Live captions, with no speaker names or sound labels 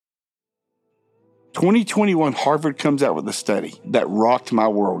2021, Harvard comes out with a study that rocked my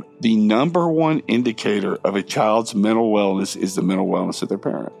world. The number one indicator of a child's mental wellness is the mental wellness of their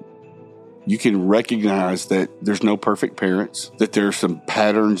parent. You can recognize that there's no perfect parents, that there are some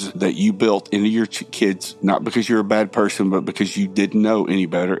patterns that you built into your kids, not because you're a bad person, but because you didn't know any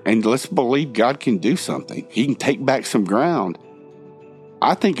better. And let's believe God can do something. He can take back some ground.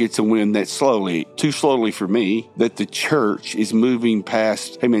 I think it's a win that slowly, too slowly for me, that the church is moving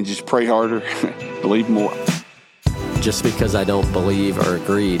past, hey man, just pray harder, believe more. Just because I don't believe or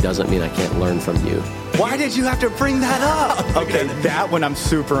agree doesn't mean I can't learn from you. Why did you have to bring that up? Okay, that one I'm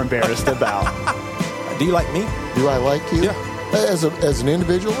super embarrassed about. Do you like me? Do I like you? Yeah. As an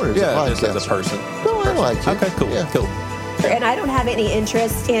individual or as a podcast? Just as a person. No, I like you. Okay, cool. Yeah. Cool. And I don't have any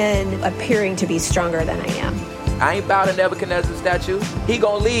interest in appearing to be stronger than I am. I ain't bowing to Nebuchadnezzar's statue. He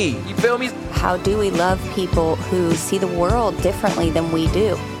gonna lead. You feel me? How do we love people who see the world differently than we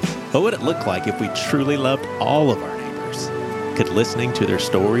do? What would it look like if we truly loved all of our neighbors? Could listening to their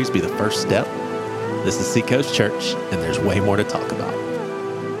stories be the first step? This is Seacoast Church, and there's way more to talk about.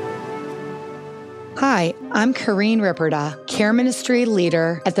 Hi, I'm Corrine Ripperda, Care Ministry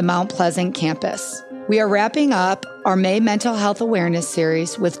Leader at the Mount Pleasant campus. We are wrapping up our May Mental Health Awareness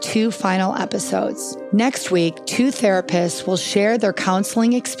series with 2 final episodes. Next week, 2 therapists will share their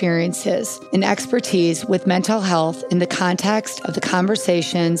counseling experiences and expertise with mental health in the context of the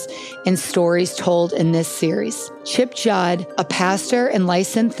conversations and stories told in this series. Chip Judd, a pastor and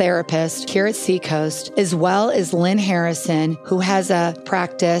licensed therapist here at Seacoast, as well as Lynn Harrison, who has a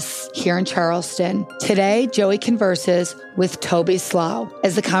practice here in Charleston. Today, Joey converses with Toby, Slough,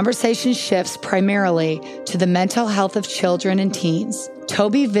 as the conversation shifts primarily to the mental health of children and teens.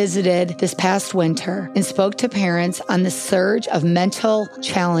 Toby visited this past winter and spoke to parents on the surge of mental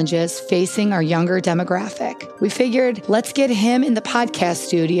challenges facing our younger demographic. We figured let's get him in the podcast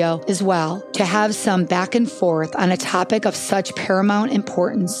studio as well to have some back and forth on a topic of such paramount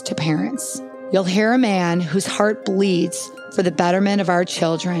importance to parents. You'll hear a man whose heart bleeds for the betterment of our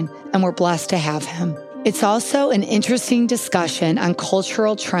children, and we're blessed to have him. It's also an interesting discussion on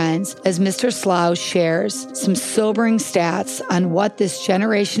cultural trends as Mr. Slough shares some sobering stats on what this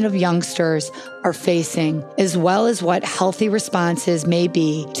generation of youngsters are facing, as well as what healthy responses may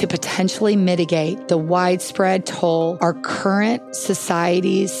be to potentially mitigate the widespread toll our current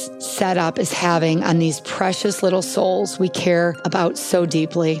society's setup is having on these precious little souls we care about so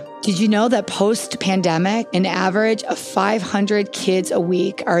deeply. Did you know that post-pandemic, an average of 500 kids a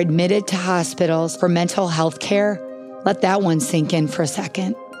week are admitted to hospitals for mental health care? Let that one sink in for a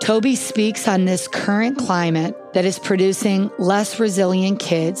second. Toby speaks on this current climate that is producing less resilient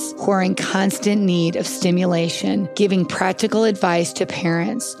kids who are in constant need of stimulation, giving practical advice to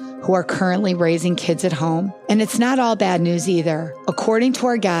parents who are currently raising kids at home. And it's not all bad news either. According to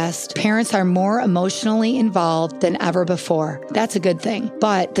our guest, parents are more emotionally involved than ever before. That's a good thing.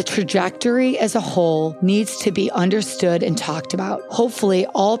 But the trajectory as a whole needs to be understood and talked about. Hopefully,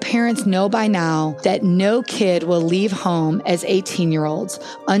 all parents know by now that no kid will leave home as 18-year-olds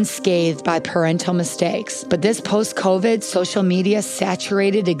unscathed by parental mistakes. But this post-COVID, social media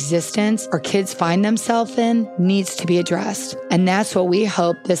saturated existence our kids find themselves in needs to be addressed. And that's what we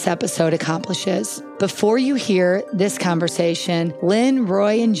hope this episode accomplishes. Before you hear this conversation, Lynn,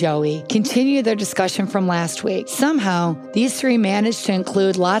 Roy, and Joey continue their discussion from last week. Somehow, these 3 managed to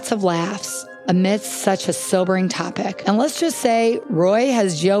include lots of laughs amidst such a sobering topic. And let's just say Roy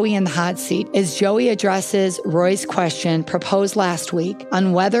has Joey in the hot seat as Joey addresses Roy's question proposed last week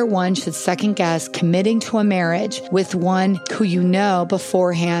on whether one should second guess committing to a marriage with one who you know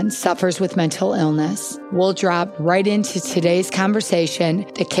beforehand suffers with mental illness. We'll drop right into today's conversation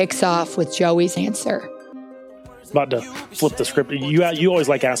that kicks off with Joey's answer. About to flip the script. You always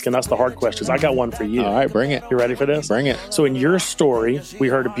like asking us the hard questions. I got one for you. All right, bring it. You ready for this? Bring it. So in your story, we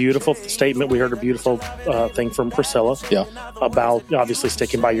heard a beautiful statement. We heard a beautiful thing from Priscilla about obviously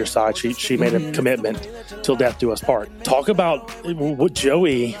sticking by your side. She made a commitment till death do us part. Talk about what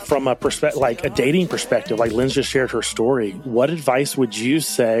Joey from a like a dating perspective, like Lynn just shared her story. What advice would you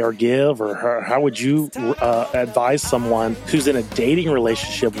say or give, or how would you advise someone who's in a dating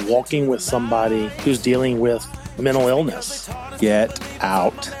relationship walking with somebody who's dealing with mental illness? Get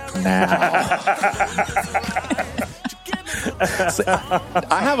out now. So,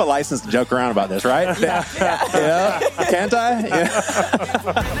 I have a license to joke around about this, right? Yeah. Can't I? Yeah.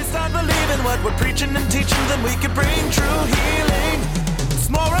 Start believing what we're preaching and teaching, then we can bring true healing. It's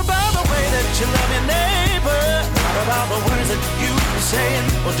more about the way that you love your neighbor, not about the words that you are saying,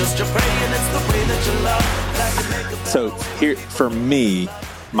 or just your praying. It's the way that you love. So here, for me,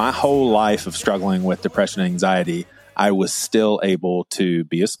 my whole life of struggling with depression and anxiety, I was still able to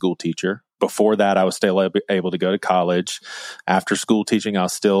be a school teacher, Before that, I was still able to go to college. After school teaching, I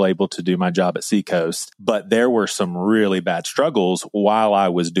was still able to do my job at Seacoast. But there were some really bad struggles while I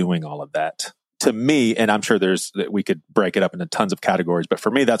was doing all of that. To me, and I'm sure we could break it up into tons of categories, but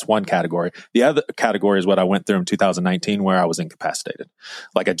for me, that's one category. The other category is what I went through in 2019, where I was incapacitated.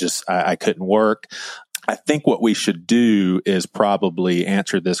 Like I couldn't work. I think what we should do is probably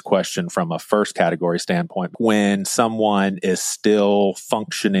answer this question from a first category standpoint. When someone is still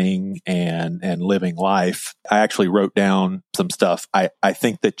functioning and living life, I actually wrote down some stuff. I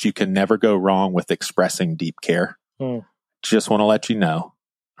think that you can never go wrong with expressing deep care. Just want to let you know,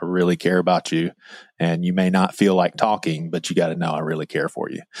 I really care about you, and you may not feel like talking, but you got to know I really care for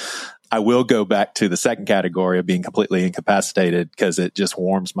you. I will go back to the second category of being completely incapacitated because it just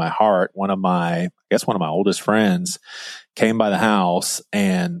warms my heart. One of my oldest friends came by the house,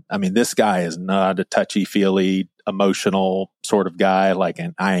 and I mean, this guy is not a touchy-feely, emotional sort of guy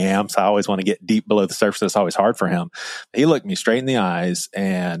and I am. So I always want to get deep below the surface. It's always hard for him. He looked me straight in the eyes,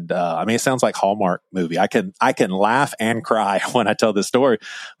 and it sounds like Hallmark movie. I can laugh and cry when I tell this story,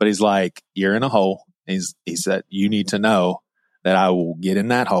 but he's like, "You're in a hole." He said, "You need to know that I will get in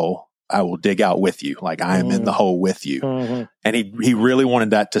that hole. I will dig out with you. Like I am in the hole with you." And he really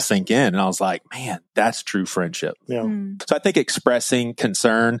wanted that to sink in. And I was like, man, that's true friendship. Yeah. So I think expressing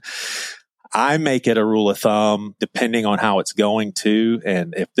concern, I make it a rule of thumb, depending on how it's going to.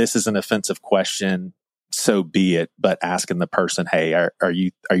 And if this is an offensive question, so be it. But asking the person, "Hey, are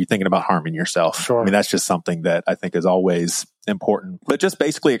you thinking about harming yourself?" Sure. I mean, that's just something that I think is always important. But just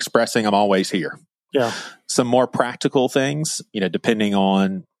basically expressing I'm always here. Yeah. Some more practical things, depending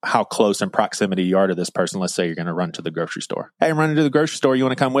on how close in proximity you are to this person. Let's say you're going to run to the grocery store. "Hey, I'm running to the grocery store. You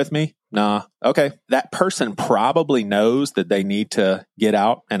want to come with me?" "Nah." "Okay." That person probably knows that they need to get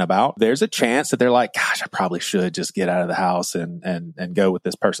out and about. There's a chance that they're like, "Gosh, I probably should just get out of the house and go with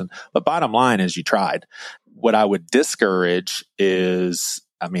this person." But bottom line is you tried. What I would discourage is,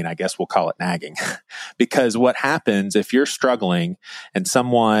 I guess we'll call it nagging, because what happens if you're struggling and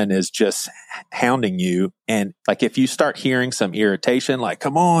someone is just hounding you, and if you start hearing some irritation, like,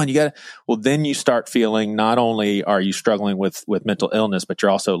 "Come on, then you start feeling not only are you struggling with mental illness, but you're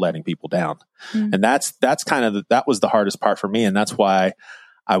also letting people down. And that's that was the hardest part for me. And that's why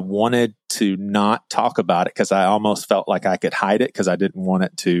I wanted to not talk about it, because I almost felt like I could hide it because I didn't want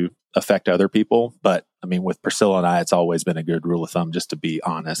it to affect other people. But with Priscilla and I, it's always been a good rule of thumb just to be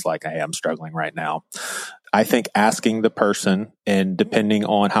honest, like I am struggling right now. I think asking the person, and depending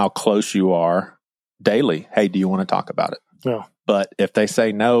on how close you are daily, "Hey, do you want to talk about it?" Yeah. But if they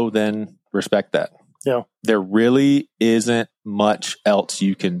say no, then respect that. Yeah. There really isn't much else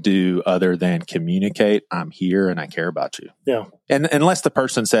you can do other than communicate, "I'm here and I care about you." Yeah. And unless the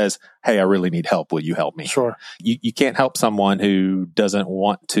person says, "Hey, I really need help. Will you help me?" Sure. You can't help someone who doesn't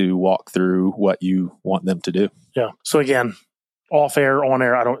want to walk through what you want them to do. Yeah. So again, off air, on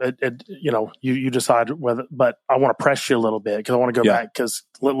air, I don't, you decide whether, but I want to press you a little bit because I want to go back, because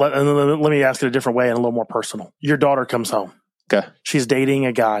let me ask it a different way and a little more personal. Your daughter comes home. Okay. She's dating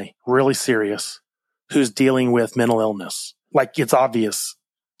a guy, really serious, who's dealing with mental illness. Like, it's obvious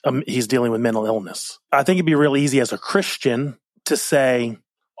he's dealing with mental illness. I think it'd be real easy as a Christian to say,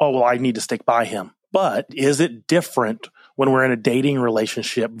 "Oh, well, I need to stick by him." But is it different when we're in a dating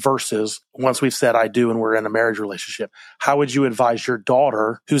relationship versus once we've said "I do" and we're in a marriage relationship? How would you advise your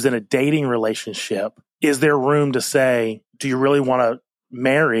daughter who's in a dating relationship? Is there room to say, "Do you really want to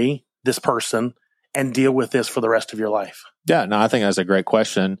marry this person and deal with this for the rest of your life?" Yeah, no, I think that's a great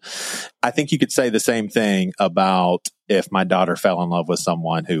question. I think you could say the same thing about if my daughter fell in love with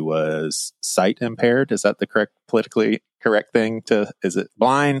someone who was sight impaired. Is that the politically correct thing is it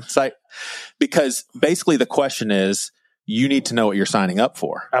blind, sight? Because basically the question is, you need to know what you're signing up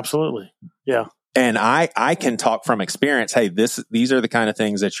for. Absolutely. Yeah. And I can talk from experience. Hey, these are the kind of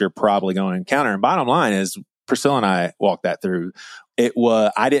things that you're probably going to encounter. And bottom line is, Priscilla and I walked that through.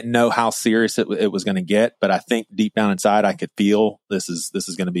 I didn't know how serious it was going to get, but I think deep down inside, I could feel this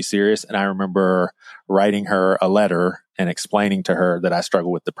is going to be serious. And I remember writing her a letter and explaining to her that I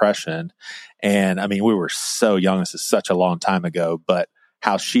struggle with depression. And we were so young. This is such a long time ago, but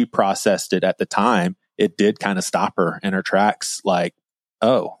how she processed it at the time, it did kind of stop her in her tracks. Like,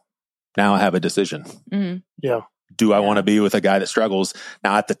 oh, now I have a decision. Mm-hmm. Yeah. Do I want to be with a guy that struggles?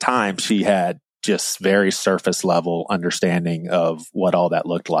 Now, at the time, she had just very surface level understanding of what all that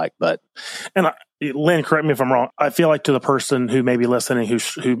looked like. But Lynn, correct me if I'm wrong. I feel like to the person who may be listening,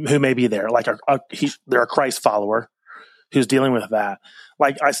 who may be there, like they're a Christ follower who's dealing with that.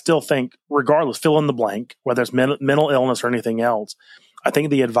 Like, I still think, regardless, fill in the blank, whether it's mental illness or anything else, I think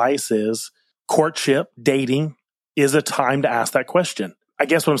the advice is courtship, dating is a time to ask that question. I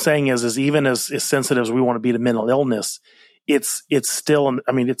guess what I'm saying is even as sensitive as we want to be to mental illness, it's still on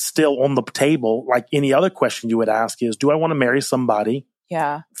the table. Like any other question you would ask is, do I want to marry somebody?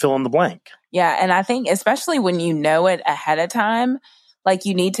 Yeah. Fill in the blank. Yeah. And I think especially when you know it ahead of time, like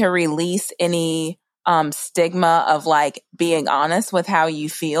you need to release any stigma of like being honest with how you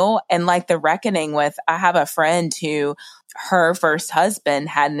feel. And like the reckoning with, I have a friend who her first husband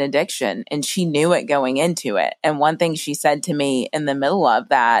had an addiction and she knew it going into it. And one thing she said to me in the middle of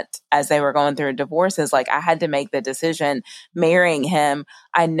that, as they were going through a divorce, is like, I had to make the decision marrying him.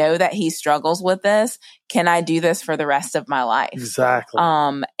 I know that he struggles with this. Can I do this for the rest of my life? Exactly.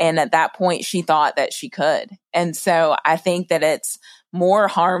 And at that point she thought that she could. And so I think that it's more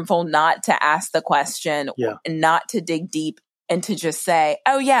harmful not to ask the question, and not to dig deep and to just say,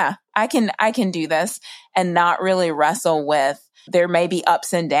 oh yeah, I can do this, and not really wrestle with, there may be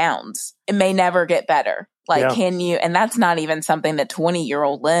ups and downs. It may never get better. Like, can you, and that's not even something that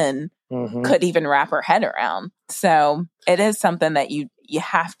 20-year-old Lynn could even wrap her head around. So it is something that you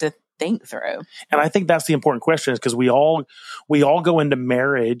have to think through. And I think that's the important question, is because we all go into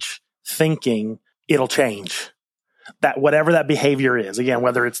marriage thinking it'll change. That whatever that behavior is, again,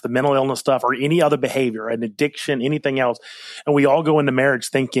 whether it's the mental illness stuff or any other behavior, an addiction, anything else. And we all go into marriage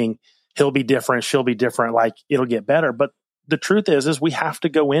thinking he'll be different, she'll be different, like it'll get better. But the truth is we have to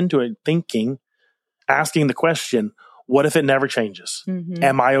go into it thinking, asking the question, what if it never changes? Mm-hmm.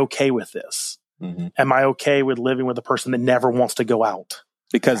 Am I okay with this? Mm-hmm. Am I okay with living with a person that never wants to go out?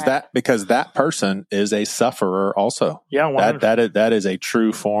 Because that person is a sufferer also. Yeah, that is a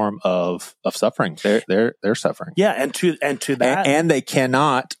true form of suffering. They're suffering. Yeah, and to that, and they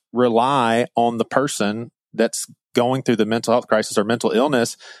cannot rely on the person that's going through the mental health crisis or mental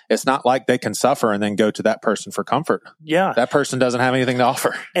illness. It's not like they can suffer and then go to that person for comfort. Yeah, that person doesn't have anything to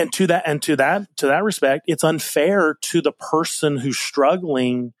offer. And to that respect, it's unfair to the person who's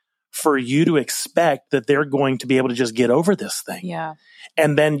struggling for you to expect that they're going to be able to just get over this thing. Yeah.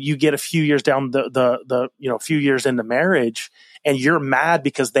 And then you get a few years down few years into marriage and you're mad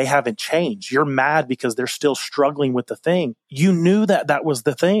because they haven't changed. You're mad because they're still struggling with the thing. You knew that was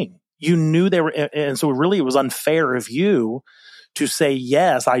the thing. You knew they were, and so really it was unfair of you to say,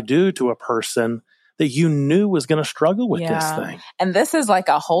 yes, I do, to a person that you knew was going to struggle with this thing. And this is like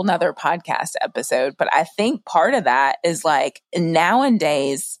a whole nother podcast episode, but I think part of that is like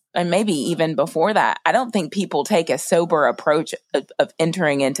nowadays, and maybe even before that, I don't think people take a sober approach of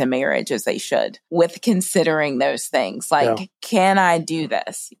entering into marriage as they should with considering those things. Like, can I do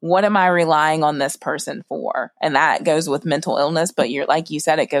this? What am I relying on this person for? And that goes with mental illness, but like you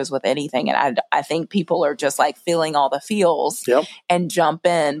said, it goes with anything. And I think people are just like feeling all the feels and jump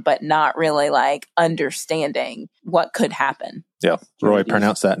in, but not really like understanding what could happen. Yeah. Roy,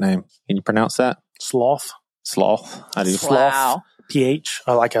 pronounce that name. Can you pronounce that? Slough. How do you Slough? PH,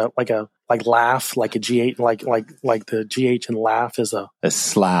 like laugh, like a GH, like the GH in laugh is It's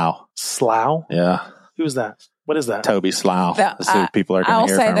Slough. Slough? Yeah. Who is that? What is that? Toby Slough. That's who people are going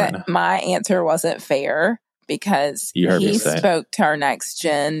to hear from right now. I'll say that my answer wasn't fair because he spoke to our next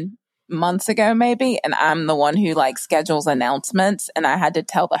gen months ago maybe, and I'm the one who like schedules announcements, and I had to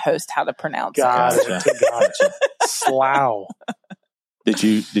tell the host how to pronounce it. Gotcha. Slough. Did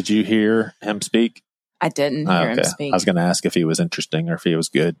you hear him speak? I didn't hear him speak. I was going to ask if he was interesting or if he was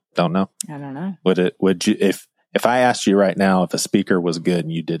good. Don't know. I don't know. Would you, if I asked you right now if a speaker was good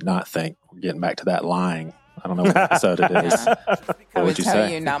and you did not think, we're getting back to that lying, I don't know what episode it is. I would tell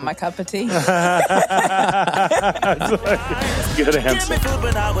you, not my cup of tea. Good answer. Give me food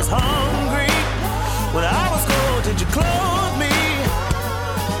when I was hungry. When I was cold, did you clothe me?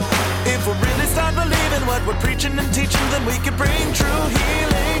 If we really start believing what we're preaching and teaching, then we can bring true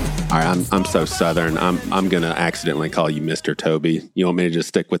healing. All right, I'm so Southern. I'm going to accidentally call you Mr. Toby. You want me to just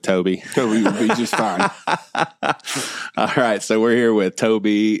stick with Toby? Toby would be just fine. All right, so we're here with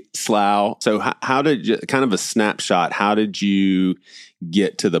Toby Slough. So how did you, kind of a snapshot, how did you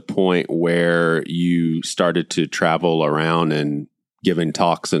get to the point where you started to travel around and giving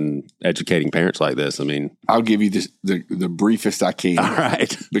talks and educating parents like this? I mean, I'll give you the briefest I can. All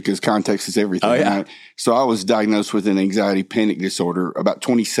right. Because context is everything. Oh, yeah. Right? So I was diagnosed with an anxiety panic disorder about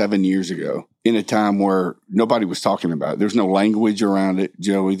 27 years ago in a time where nobody was talking about it. There's no language around it,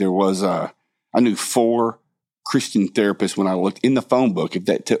 Joey. There was, I knew 4 Christian therapists when I looked in the phone book. If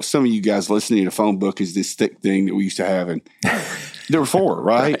that some of you guys listening, a phone book is this thick thing that we used to have. And there were 4,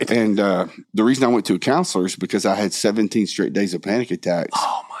 right? And the reason I went to a counselor is because I had 17 straight days of panic attacks.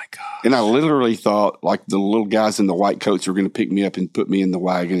 Oh, my God. And I literally thought like the little guys in the white coats were going to pick me up and put me in the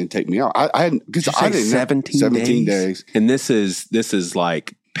wagon and take me out. I hadn't, because I didn't 17 days. And this is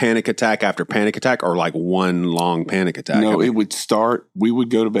like panic attack after panic attack, or like one long panic attack? No, it would start. We would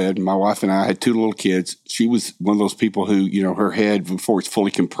go to bed. My wife and I had 2 little kids. She was one of those people who, her head before it's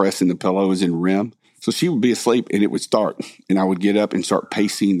fully compressed in the pillow is in REM. So she would be asleep and it would start. And I would get up and start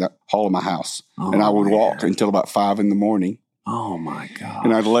pacing the hall of my house. And I would walk until about 5 in the morning. Oh, my God.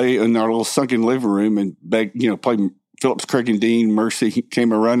 And I'd lay in our little sunken living room and beg, play Phillips, Craig, and Dean. Mercy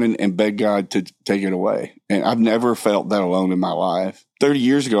came a-running and begged God to take it away. And I've never felt that alone in my life. 30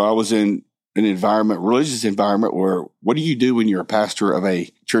 years ago, I was in an religious environment where what do you do when you're a pastor of a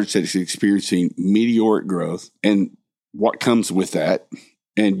church that is experiencing meteoric growth and what comes with that?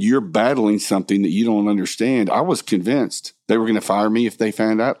 And you're battling something that you don't understand. I was convinced they were going to fire me if they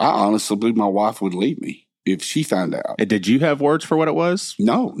found out. I honestly believe my wife would leave me if she found out. And did you have words for what it was?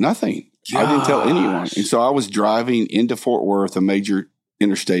 No, nothing. Gosh. I didn't tell anyone. And so I was driving into Fort Worth, a major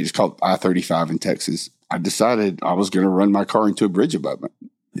interstate. It's called I-35 in Texas. I decided I was going to run my car into a bridge abutment.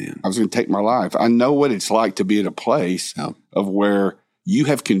 Man. I was going to take my life. I know what it's like to be at a place of where you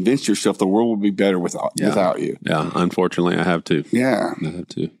have convinced yourself the world would be better without you. Yeah, unfortunately, I have to. Yeah. I have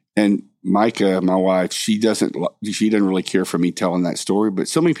to. And Micah, my wife, she doesn't really care for me telling that story. But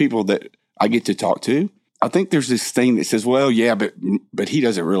so many people that I get to talk to, I think there's this thing that says, well, yeah, but he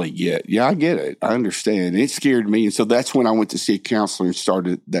doesn't really get. Yeah, I get it. I understand. And it scared me. And so that's when I went to see a counselor and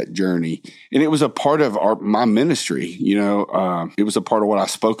started that journey. And it was a part of my ministry. It was a part of what I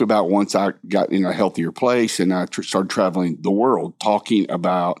spoke about once I got in a healthier place and I started traveling the world, talking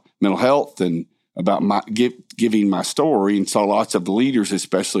about mental health and about giving my story, and saw lots of leaders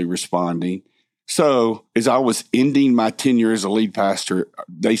especially responding. So as I was ending my tenure as a lead pastor,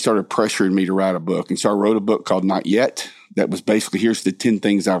 they started pressuring me to write a book. And so I wrote a book called Not Yet. That was basically, here's the 10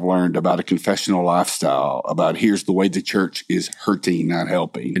 things I've learned about a confessional lifestyle, about here's the way the church is hurting, not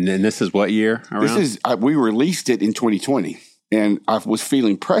helping. And then this is what year around? We released it in 2020. And I was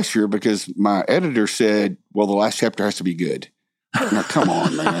feeling pressure because my editor said, well, the last chapter has to be good. Now, come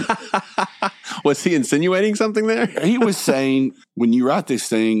on, man. Was he insinuating something there? He was saying, when you write this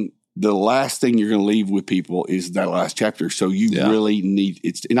thing, the last thing you're going to leave with people is that last chapter. So you really need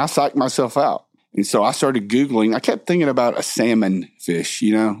it. And I psyched myself out. And so I started Googling. I kept thinking about a salmon fish,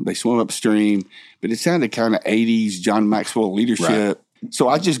 they swim upstream, but it sounded kind of 80s John Maxwell leadership. Right. So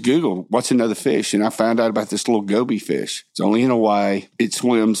I just Googled, what's another fish? And I found out about this little goby fish. It's only in Hawaii. It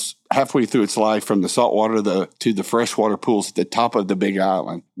swims halfway through its life from the saltwater to the freshwater pools at the top of the Big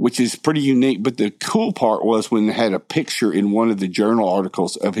Island, which is pretty unique. But the cool part was when it had a picture in one of the journal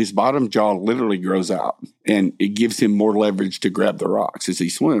articles of his bottom jaw literally grows out, and it gives him more leverage to grab the rocks as he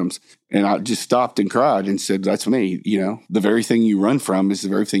swims. And I just stopped and cried and said, that's me. The very thing you run from is the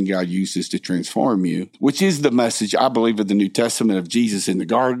very thing God uses to transform you, which is the message, I believe, of the New Testament, of Jesus in the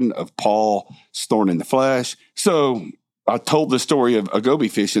garden, of Paul, thorn in the flesh. So I told the story of a goby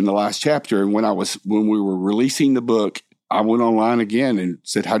fish in the last chapter. And when we were releasing the book, I went online again and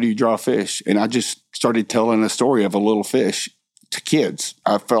said, how do you draw a fish? And I just started telling a story of a little fish to kids.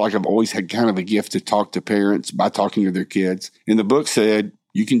 I felt like I've always had kind of a gift to talk to parents by talking to their kids. And the book said,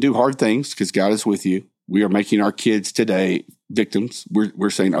 you can do hard things because God is with you. We are making our kids today victims. We're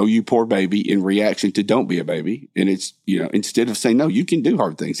saying, oh, you poor baby, in reaction to don't be a baby. And it's, instead of saying, no, you can do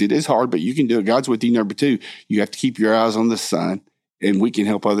hard things. It is hard, but you can do it. God's with you. Number 2, you have to keep your eyes on the sun, and we can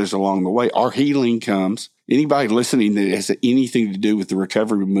help others along the way. Our healing comes. Anybody listening that has anything to do with the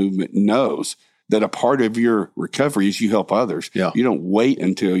recovery movement knows that a part of your recovery is you help others. Yeah. You don't wait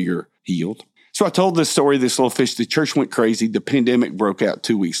until you're healed. So I told this story of this little fish. The church went crazy. The pandemic broke out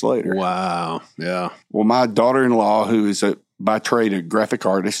 2 weeks later. Wow. Yeah. Well, my daughter-in-law, who is by trade a graphic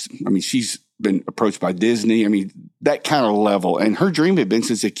artist, she's been approached by Disney. That kind of level. And her dream had been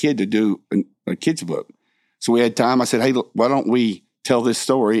since a kid to do a kid's book. So we had time. I said, hey, why don't we tell this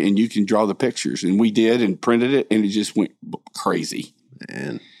story and you can draw the pictures? And we did and printed it, and it just went crazy.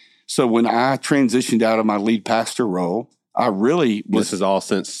 Man. So when I transitioned out of my lead pastor role, I really was. This is all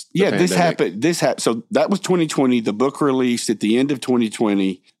since the pandemic. This happened. So that was 2020. The book released at the end of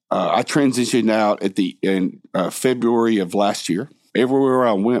 2020. I transitioned out in February of last year. Everywhere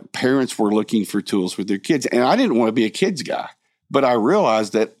I went, parents were looking for tools for their kids. And I didn't want to be a kids guy. But I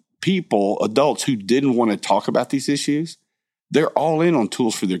realized that adults who didn't want to talk about these issues, they're all in on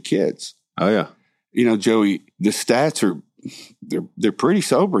tools for their kids. Oh, yeah. Joey, the stats they're pretty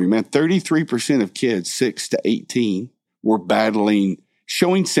sobering, man. 33% of kids 6 to 18 were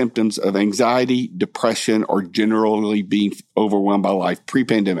showing symptoms of anxiety, depression, or generally being overwhelmed by life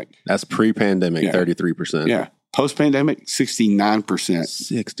pre-pandemic. That's pre-pandemic, 33%. Yeah. Post-pandemic, 69%.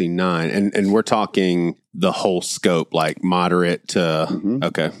 69. And we're talking the whole scope, like moderate to,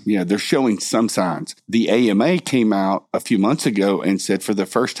 okay. Yeah, they're showing some signs. The AMA came out a few months ago and said for the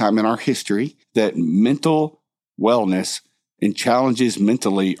first time in our history that mental wellness and challenges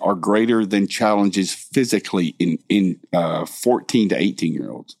mentally are greater than challenges physically in 14 to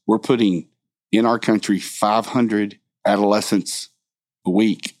 18-year-olds. We're putting in our country 500 adolescents a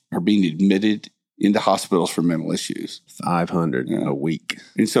week are being admitted into hospitals for mental issues. 500 a week.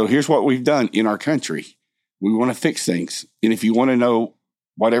 And so here's what we've done in our country. We want to fix things. And if you want to know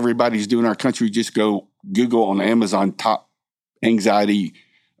what everybody's doing in our country, just go Google on Amazon top anxiety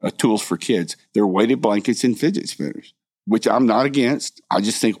tools for kids. They're weighted blankets and fidget spinners, which I'm not against. I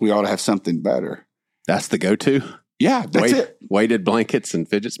just think we ought to have something better. That's the go-to? Yeah, that's it. Weighted blankets and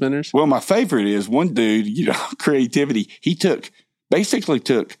fidget spinners? Well, my favorite is one dude, creativity. He basically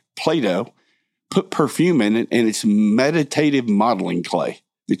took Play-Doh, put perfume in it, and it's meditative modeling clay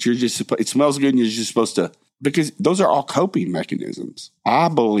that it smells good and you're just supposed to, because those are all coping mechanisms. I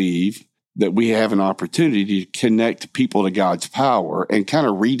believe that we have an opportunity to connect people to God's power and kind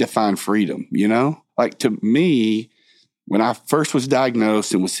of redefine freedom, Like to me, when I first was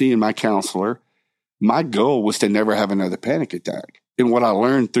diagnosed and was seeing my counselor, my goal was to never have another panic attack. And what I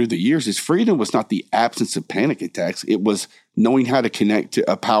learned through the years is freedom was not the absence of panic attacks. It was knowing how to connect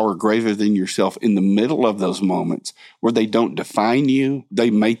to a power greater than yourself in the middle of those moments where they don't define you. They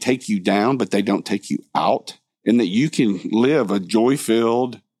may take you down, but they don't take you out. And that you can live a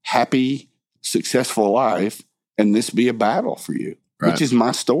joy-filled, happy, successful life and this be a battle for you, which is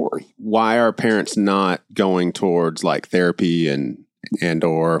my story. Why are parents not going towards like therapy and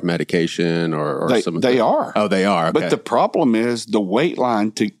or medication or some? They are. Oh, they are. Okay. But the problem is the wait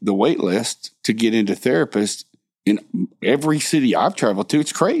list to get into therapists in every city I've traveled to.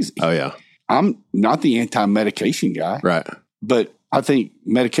 It's crazy. Oh yeah. I'm not the anti-medication guy. Right. But I think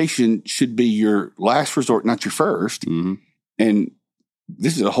medication should be your last resort, not your first. Mm-hmm. And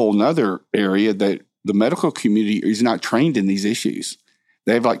this is a whole nother area that the medical community is not trained in these issues.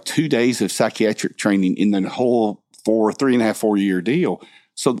 They have like 2 days of psychiatric training in the whole 4 year deal.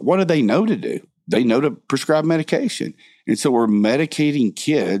 So what do they know to do? They know to prescribe medication. And so we're medicating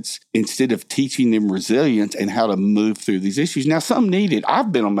kids instead of teaching them resilience and how to move through these issues. Now, some need it.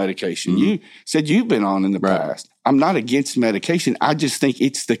 I've been on medication. Mm-hmm. You said you've been on in the past. I'm not against medication. I just think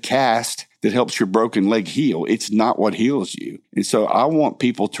it's the cast that helps your broken leg heal. It's not what heals you. And so I want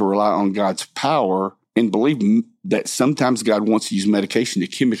people to rely on God's power and believe that sometimes God wants to use medication to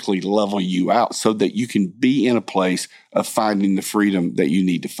chemically level you out so that you can be in a place of finding the freedom that you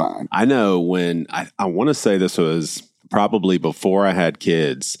need to find. I know when I want to say this was probably before I had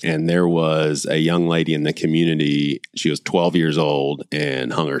kids, and there was a young lady in the community. She was 12 years old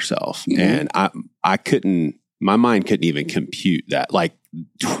and hung herself. Mm-hmm. And I couldn't, my mind couldn't even compute that. Like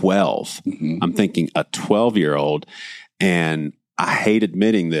 12. Mm-hmm. I'm thinking a 12-year-old. And I hate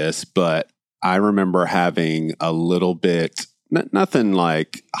admitting this, but I remember having a little bit, nothing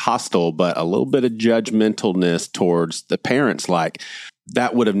like hostile, but a little bit of judgmentalness towards the parents. Like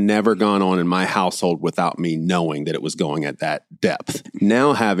that would have never gone on in my household without me knowing that it was going at that depth.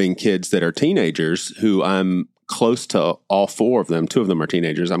 Now having kids that are teenagers who I'm close to all four of them, 2 of them are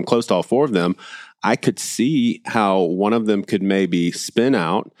teenagers, I'm close to all 4 of them. I could see how one of them could maybe spin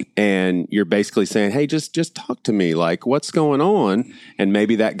out and you're basically saying, hey, just talk to me. Like, what's going on? And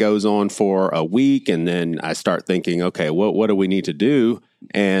maybe that goes on for a week. And then I start thinking, okay, what do we need to do?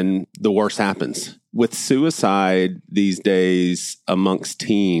 And the worst happens. With suicide these days amongst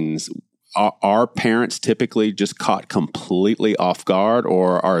teens, are parents typically just caught completely off guard,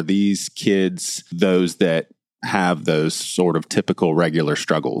 or are these kids those that have those sort of typical regular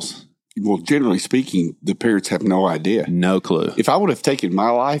struggles? Well, generally speaking, the parents have no idea. No clue. If I would have taken my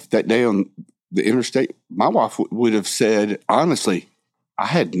life that day on the interstate, my wife would have said, honestly, I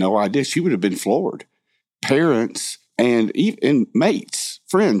had no idea. She would have been floored. Parents and even mates,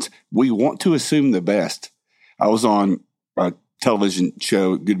 friends, we want to assume the best. I was on a television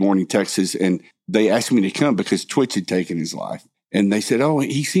show, Good Morning Texas, and they asked me to come because Twitch had taken his life. And they said, oh,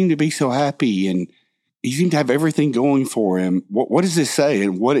 he seemed to be so happy and he seemed to have everything going for him. What does this say?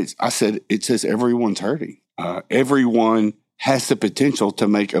 And I said, it says everyone's hurting. Everyone has the potential to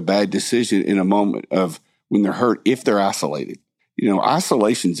make a bad decision in a moment of when they're hurt, if they're isolated.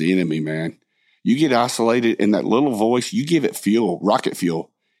 Isolation's the enemy, man. You get isolated and that little voice, you give it fuel, rocket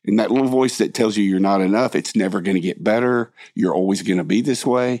fuel. And that little voice that tells you you're not enough, it's never going to get better. You're always going to be this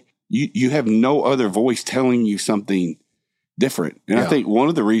way. You have no other voice telling you something different. And I think one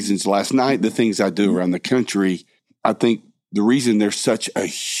of the reasons last night, the things I do around the country, I think the reason there's such a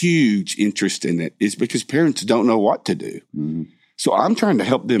huge interest in it is because parents don't know what to do. Mm-hmm. So I'm trying to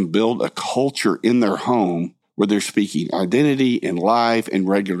help them build a culture in their home where they're speaking identity and life and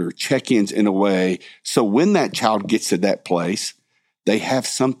regular check-ins in a way. So when that child gets to that place, they have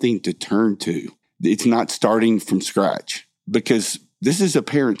something to turn to. It's not starting from scratch, because this is a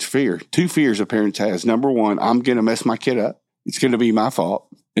parent's fear. 2 fears a parent has. Number 1, I'm going to mess my kid up. It's going to be my fault.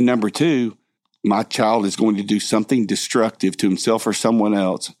 And number 2, my child is going to do something destructive to himself or someone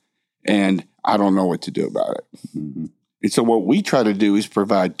else, and I don't know what to do about it. Mm-hmm. And so what we try to do is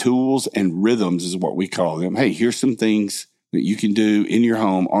provide tools and rhythms, is what we call them. Hey, here's some things that you can do in your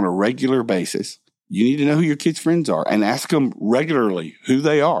home on a regular basis. You need to know who your kids' friends are and ask them regularly who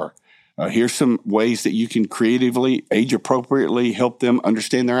they are. Here's some ways that you can creatively, age appropriately help them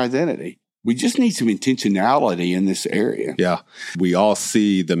understand their identity. We just need some intentionality in this area. Yeah. We all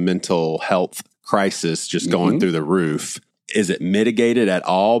see the mental health crisis just going through the roof. Is it mitigated at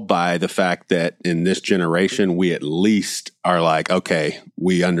all by the fact that in this generation, we at least are like, okay,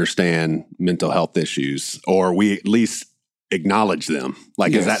 we understand mental health issues, or we at least acknowledge them?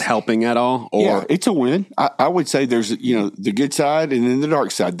 Like, yes. Is that helping at all? Or yeah, it's a win. I would say there's, the good side and then the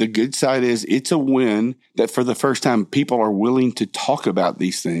dark side. The good side is it's a win that for the first time, people are willing to talk about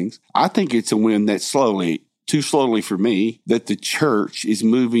these things. I think it's a win that too slowly for me, that the church is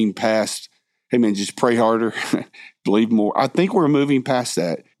moving past, hey man, just pray harder, believe more. I think we're moving past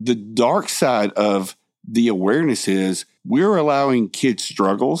that. The dark side of the awareness is we're allowing kids'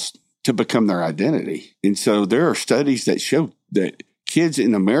 struggles to become their identity. And so there are studies that show that kids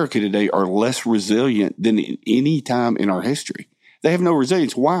in America today are less resilient than in any time in our history. They have no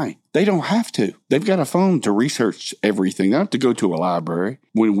resilience. Why? They don't have to. They've got a phone to research everything. They don't have to go to a library.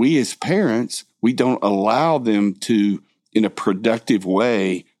 When we as parents, we don't allow them to, in a productive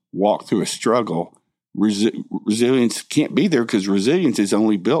way, walk through a struggle. Resilience can't be there because resilience is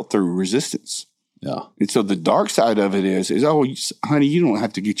only built through resistance. Yeah. And so the dark side of it is, oh, honey, you don't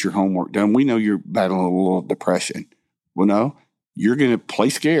have to get your homework done. We know you're battling a little depression. Well, no, you're going to play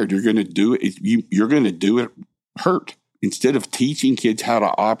scared. You're going to do it. You're going to do it hurt. Instead of teaching kids how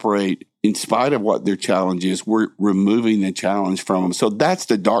to operate in spite of what their challenge is, we're removing the challenge from them. So that's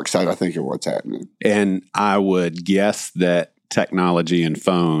the dark side, I think, of what's happening. And I would guess that technology and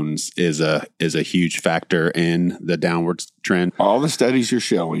phones is a huge factor in the downward trend. All the studies are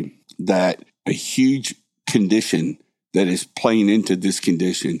showing that a huge condition that is playing into this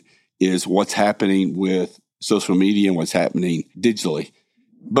condition is what's happening with social media and what's happening digitally.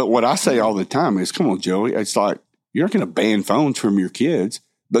 But what I say all the time is, come on, Joey, it's like, you're not going to ban phones from your kids,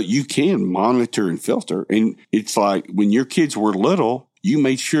 but you can monitor and filter. And it's like when your kids were little, you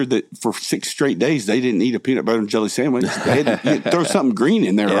made sure that for 6 straight days, they didn't eat a peanut butter and jelly sandwich. They had to throw something green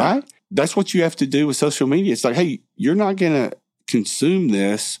in there, right? That's what you have to do with social media. It's like, hey, you're not going to consume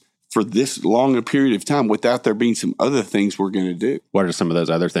this for this long a period of time without there being some other things we're going to do. What are some of those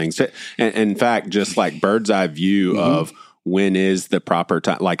other things? And in fact, just like bird's eye view of when is the proper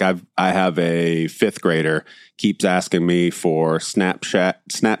time. Like I have a 5th grader keeps asking me for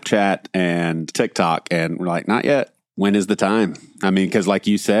Snapchat and TikTok, and we're like, not yet. When is the time? I mean, because like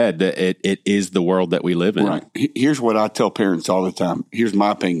you said, it is the world that we live in. Right. Here's what I tell parents all the time. Here's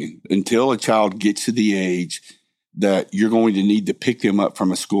my opinion. Until a child gets to the age that you're going to need to pick them up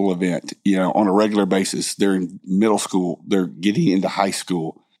from a school event, on a regular basis, they're in middle school, they're getting into high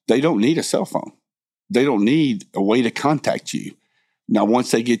school, they don't need a cell phone. They don't need a way to contact you. Now,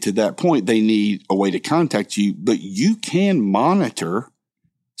 once they get to that point, they need a way to contact you, but you can monitor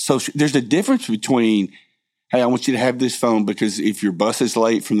social. There's a difference between, hey, I want you to have this phone because if your bus is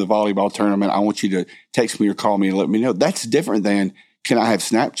late from the volleyball tournament, I want you to text me or call me and let me know. That's different than, can I have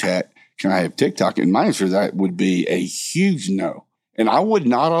Snapchat? Can I have TikTok? And my answer to that would be a huge no. And I would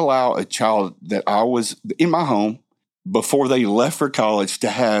not allow a child that I was in my home before they left for college to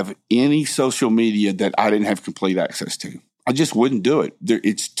have any social media that I didn't have complete access to. I just wouldn't do it.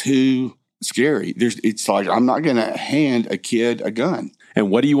 It's too scary. It's like, I'm not going to hand a kid a gun.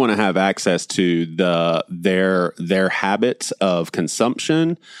 And what do you want to have access to? Their habits of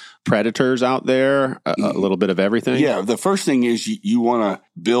consumption, predators out there, a little bit of everything? Yeah. The first thing is you want to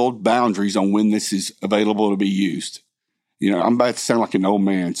build boundaries on when this is available to be used. I'm about to sound like an old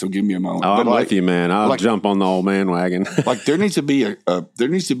man, so give me a moment. Oh, I'm with you, man. I'll jump on the old man wagon. Like there needs to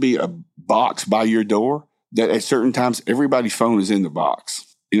be a box by your door that at certain times everybody's phone is in the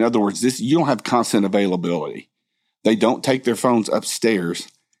box. In other words, you don't have constant availability. They don't take their phones upstairs.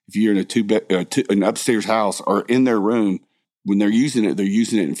 If you're in an upstairs house or in their room, when they're using it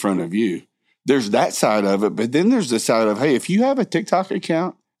in front of you. There's that side of it, but then there's the side of, hey, if you have a TikTok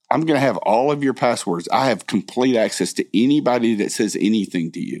account, I'm going to have all of your passwords. I have complete access to anybody that says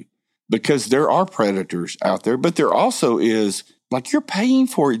anything to you, because there are predators out there, but there also is, like, you're paying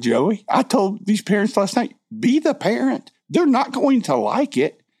for it, Joey. I told these parents last night, be the parent. They're not going to like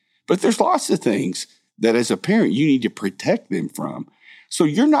it, but there's lots of things that as a parent you need to protect them from. So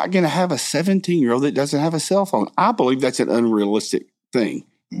you're not going to have a 17-year-old that doesn't have a cell phone. I believe that's an unrealistic thing.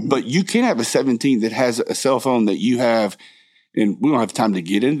 But you can have a 17 that has a cell phone that you have, and we don't have time to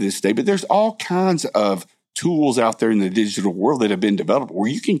get into this today, but there's all kinds of tools out there in the digital world that have been developed where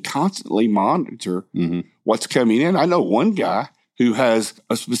you can constantly monitor what's coming in. I know one guy who has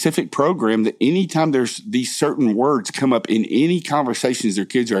a specific program that anytime there's these certain words come up in any conversations their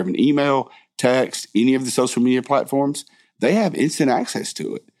kids are having, email, text, any of the social media platforms, they have instant access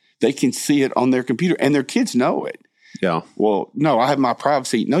to it. They can see it on their computer, and their kids know it. Yeah. Well, no, I have my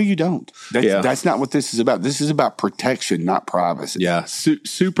privacy. No, you don't. That's not what this is about. This is about protection, not privacy. Yeah.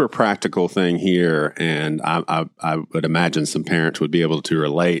 Super practical thing here. And I would imagine some parents would be able to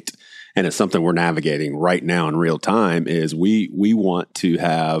relate. And it's something we're navigating right now in real time is we want to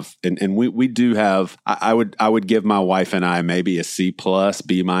have, and we do have, I would give my wife and I maybe a C+,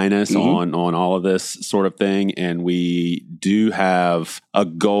 B- on all of this sort of thing. And we do have a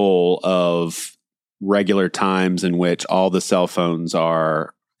goal of regular times in which all the cell phones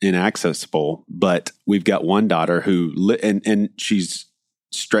are inaccessible. But we've got one daughter who, and she's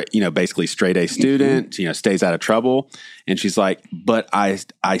straight, basically straight A student, stays out of trouble. And she's like, but I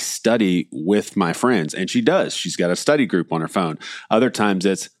study with my friends. And she does. She's got a study group on her phone. Other times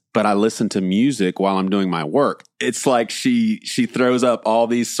it's, but I listen to music while I'm doing my work. It's like she throws up all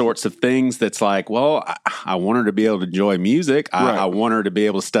these sorts of things that's like, well, I want her to be able to enjoy music. I want her to be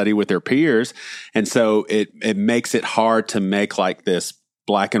able to study with her peers. And so it makes it hard to make like this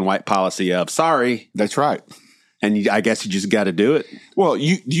black and white policy of, sorry. That's right. And I guess you just got to do it. Well,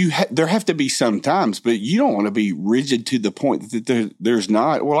 there have to be some times, but you don't want to be rigid to the point that there's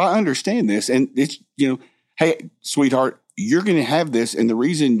not. Well, I understand this. And it's, hey, sweetheart, you're going to have this. And the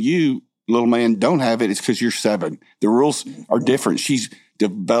reason you, little man, don't have it is because you're 7. The rules are different. She's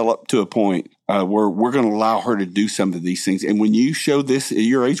developed to a point where we're going to allow her to do some of these things. And when you show this at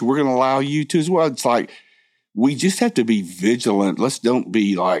your age, we're going to allow you to as well. It's like, we just have to be vigilant. Let's don't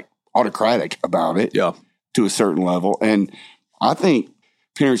be like autocratic about it. Yeah. To a certain level. And I think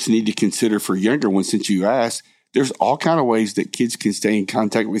parents need to consider for younger ones, since you asked, there's all kind of ways that kids can stay in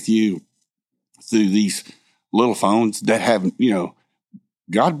contact with you through these little phones that have,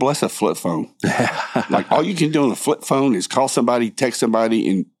 God bless a flip phone. Like all you can do on a flip phone is call somebody, text somebody,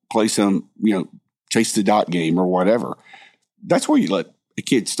 and play some, chase the dot game or whatever. That's where you let a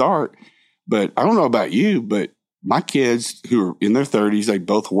kid start. But I don't know about you, but my kids who are in their 30s, they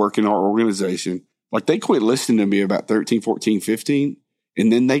both work in our organization. Like they quit listening to me about 13, 14, 15,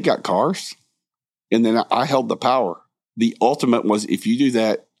 and then they got cars. And then I held the power. The ultimate was, if you do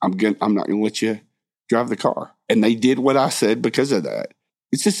that, I'm not going to let you drive the car. And they did what I said because of that.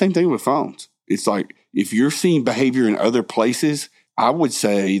 It's the same thing with phones. It's like, if you're seeing behavior in other places, I would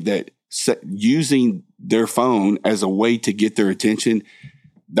say that using their phone as a way to get their attention,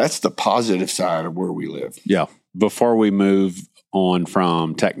 that's the positive side of where we live. Yeah. Before we move on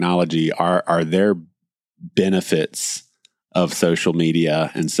from technology, are there benefits of social media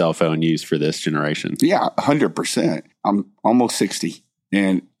and cell phone use for this generation? Yeah, 100%. I'm almost 60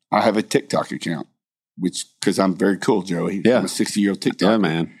 and I have a TikTok account, because I'm very cool, Joey. Yeah. I'm a 60-year-old TikTok. Yeah,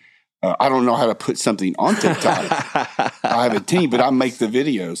 man. I don't know how to put something on TikTok. I have a team, but I make the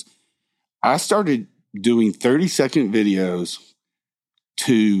videos. I started doing 30-second videos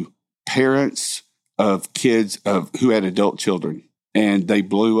to parents of kids who had adult children, and they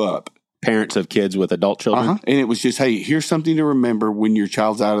blew up. Parents of kids with adult children? And it was just, hey, here's something to remember when your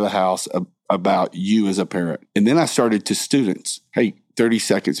child's out of the house about you as a parent. And then I started to students. Hey, 30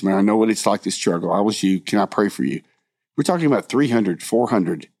 seconds, man. I know what it's like to struggle. I was you. Can I pray for you? We're talking about 300,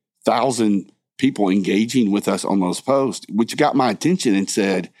 400,000 people engaging with us on those posts, which got my attention and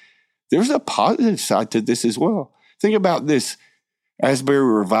said, there's a positive side to this as well. Think about this Asbury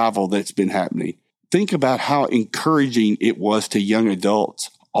revival that's been happening. Think about how encouraging it was to young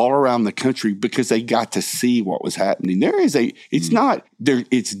adults all around the country because they got to see what was happening.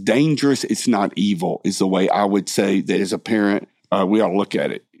 It's dangerous. It's not evil is the way I would say that as a parent, we ought to look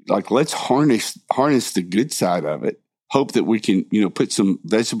at it. Like, let's harness the good side of it. Hope that we can, put some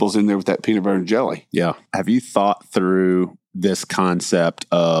vegetables in there with that peanut butter and jelly. Yeah. Have you thought through this concept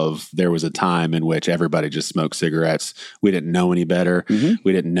of there was a time in which everybody just smoked cigarettes. We didn't know any better. Mm-hmm.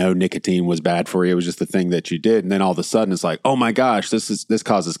 We didn't know nicotine was bad for you. It was just the thing that you did. And then all of a sudden it's like, oh my gosh, this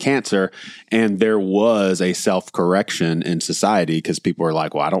causes cancer. And there was a self-correction in society because people were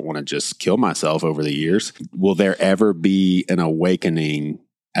like, well, I don't want to just kill myself over the years. Will there ever be an awakening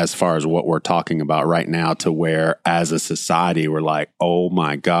as far as what we're talking about right now to where as a society, we're like, oh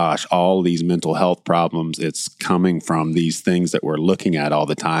my gosh, all these mental health problems, it's coming from these things that we're looking at all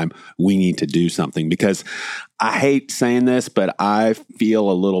the time. We need to do something because I hate saying this, but I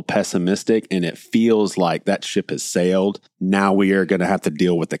feel a little pessimistic and it feels like that ship has sailed. Now we are going to have to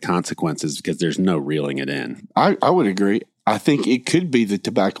deal with the consequences because there's no reeling it in. I would agree. I think it could be the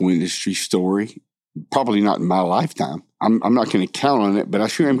tobacco industry story. Probably not in my lifetime. I'm not going to count on it, but I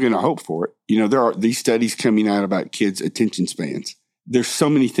sure am going to hope for it. You know, there are these studies coming out about kids' attention spans. There's so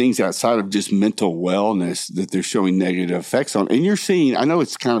many things outside of just mental wellness that they're showing negative effects on. And you're seeing, I know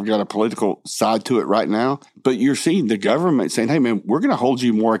it's kind of got a political side to it right now, but you're seeing the government saying, hey, man, we're going to hold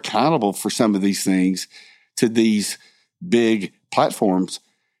you more accountable for some of these things to these big platforms,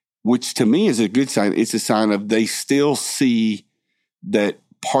 which to me is a good sign. It's a sign of they still see that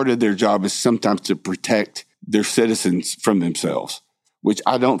part of their job is sometimes to protect their citizens from themselves, which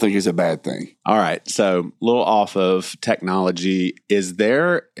I don't think is a bad thing. All right. So a little off of technology, is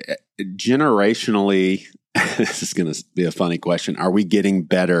there generationally, this is going to be a funny question, are we getting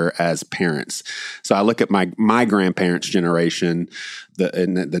better as parents? So I look at my grandparents' generation,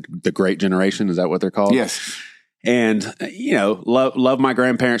 the great generation, is that what they're called? Yes. And, you know, love my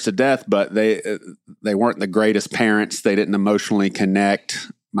grandparents to death, but they weren't the greatest parents. They didn't emotionally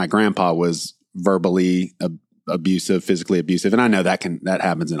connect. My grandpa was verbally abusive, physically abusive. And I know that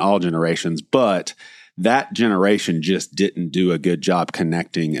happens in all generations, but that generation just didn't do a good job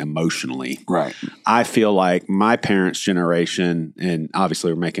connecting emotionally. Right. I feel like my parents' generation, and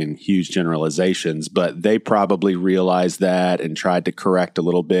obviously we're making huge generalizations, but they probably realized that and tried to correct a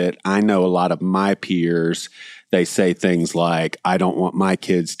little bit. I know a lot of my peers, they say things like, I don't want my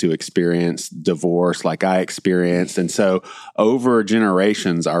kids to experience divorce like I experienced. And so over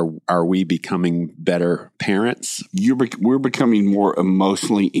generations, are we becoming better parents? We're becoming more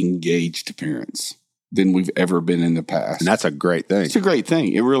emotionally engaged parents than we've ever been in the past. And that's a great thing. It's a great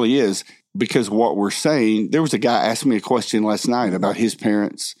thing. It really is. Because what we're saying, there was a guy asked me a question last night about his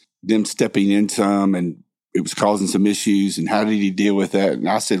parents, them stepping in some, and it was causing some issues. And how did he deal with that? And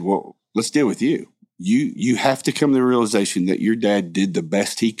I said, well, let's deal with you. You have to come to the realization that your dad did the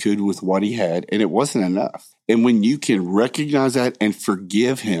best he could with what he had, and it wasn't enough. And when you can recognize that and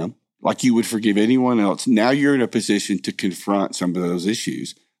forgive him like you would forgive anyone else, now you're in a position to confront some of those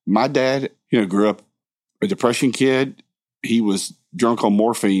issues. My dad, grew up a depression kid. He was drunk on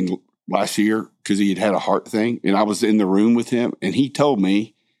morphine last year because he had a heart thing, and I was in the room with him, and he told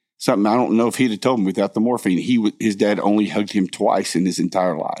me something I don't know if he'd have told me without the morphine. His dad only hugged him twice in his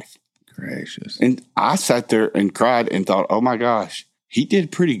entire life. Gracious. And I sat there and cried and thought, oh my gosh, he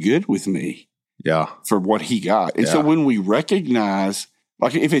did pretty good with me. Yeah. For what he got. And so when we recognize,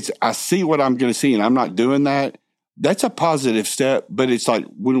 like if it's, I see what I'm going to see and I'm not doing that, that's a positive step. But it's like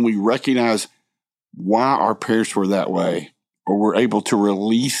when we recognize why our parents were that way, or we're able to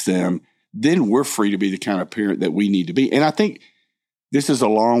release them, then we're free to be the kind of parent that we need to be. And I think this is a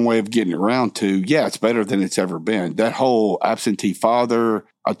long way of getting around to, it's better than it's ever been. That whole absentee father,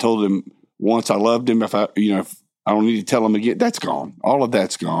 I told him once I loved him. If I don't need to tell him again, that's gone. All of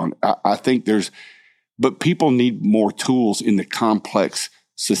that's gone. I think but people need more tools in the complex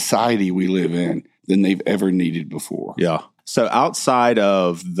society we live in than they've ever needed before. Yeah. So outside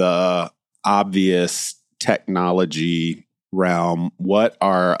of the obvious technology realm, what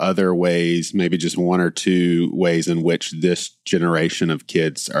are other ways, maybe just one or two ways in which this generation of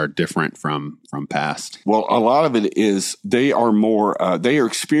kids are different from past? Well, a lot of it is they are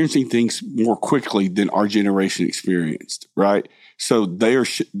experiencing things more quickly than our generation experienced, right? So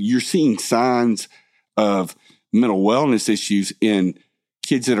you're seeing signs of mental wellness issues in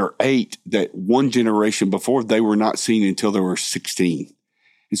kids that are 8 that one generation before they were not seeing until they were 16.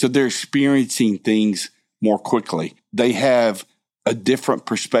 And so they're experiencing things more quickly. They have a different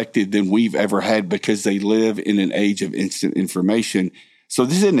perspective than we've ever had because they live in an age of instant information. So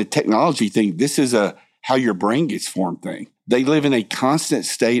this isn't a technology thing. This is a how your brain gets formed thing. They live in a constant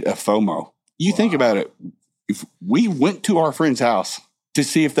state of FOMO. You think about it. If we went to our friend's house to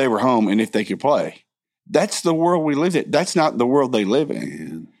see if they were home and if they could play, that's the world we live in. That's not the world they live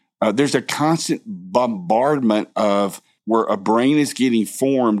in. There's a constant bombardment of where a brain is getting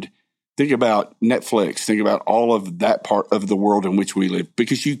formed Think about Netflix. Think about all of that part of the world in which we live,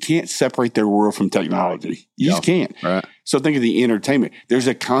 because you can't separate their world from technology. You just can't. Right. So think of the entertainment. There's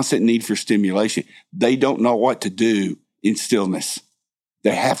a constant need for stimulation. They don't know what to do in stillness.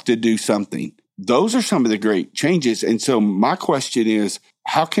 They have to do something. Those are some of the great changes. And so my question is,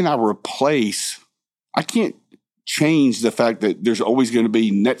 how can I replace? I can't change the fact that there's always going to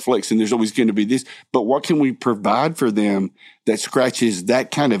be Netflix and there's always going to be this, but what can we provide for them that scratches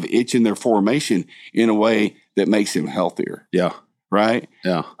that kind of itch in their formation in a way that makes them healthier? Yeah. Right?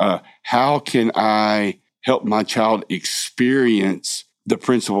 Yeah. How can I help my child experience the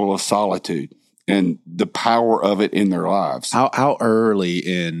principle of solitude and the power of it in their lives? How early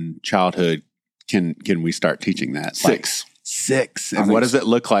in childhood can we start teaching that? 6. 6. And what does it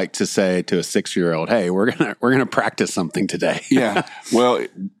look like to say to a 6-year-old, hey, we're gonna practice something today? Yeah. Well,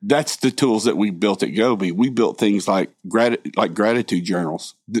 that's the tools that we built at Goby. We built things like gratitude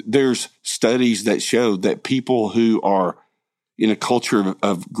journals. There's studies that show that people who are in a culture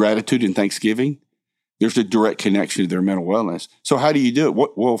of gratitude and thanksgiving, there's a direct connection to their mental wellness. So how do you do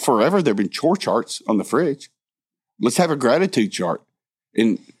it? Well, forever there have been chore charts on the fridge. Let's have a gratitude chart.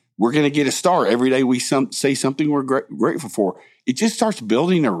 And we're going to get a star every day we say something we're grateful for. It just starts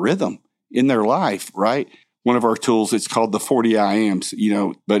building a rhythm in their life, right? One of our tools, it's called the 40 I Ams,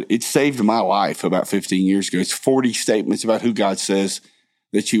 but it saved my life about 15 years ago. It's 40 statements about who God says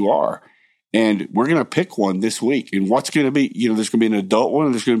that you are. And we're going to pick one this week. And what's going to be, there's going to be an adult one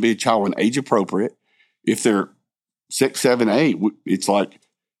and there's going to be a child one, age appropriate. If they're 6, 7, 8, it's like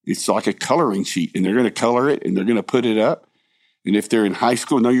a coloring sheet, and they're going to color it and they're going to put it up. And if they're in high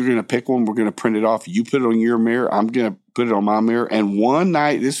school, no, you're going to pick one. We're going to print it off. You put it on your mirror. I'm going to put it on my mirror. And one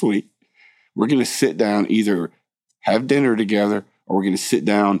night this week, we're going to sit down, either have dinner together, or we're going to sit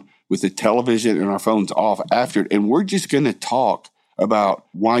down with the television and our phones off after it. And we're just going to talk about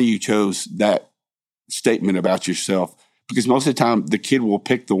why you chose that statement about yourself. Because most of the time, the kid will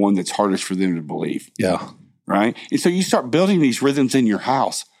pick the one that's hardest for them to believe. Yeah. Right? And so you start building these rhythms in your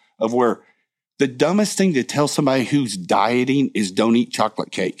house of where the dumbest thing to tell somebody who's dieting is don't eat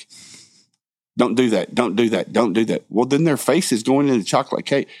chocolate cake. Don't do that. Don't do that. Don't do that. Well, then their face is going into chocolate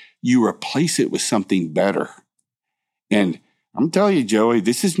cake. You replace it with something better. And I'm telling you, Joey,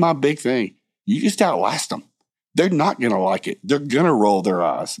 this is my big thing. You just outlast them. They're not going to like it. They're going to roll their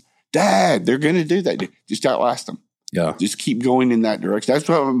eyes. Dad, they're going to do that. Just outlast them. Yeah. Just keep going in that direction. That's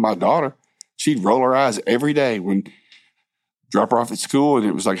what my daughter, she'd roll her eyes every day when drop her off at school, and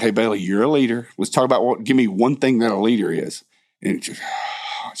it was like, hey, Bailey, you're a leader. Let's talk about give me one thing that a leader is. And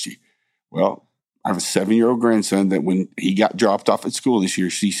well, I have a 7-year-old grandson that when he got dropped off at school this year,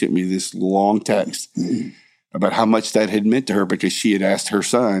 she sent me this long text about how much that had meant to her because she had asked her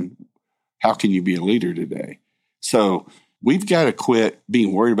son, how can you be a leader today? So we've got to quit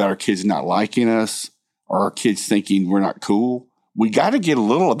being worried about our kids not liking us or our kids thinking we're not cool. We got to get a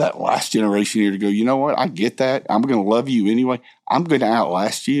little of that last generation here to go, you know what? I get that. I'm going to love you anyway. I'm going to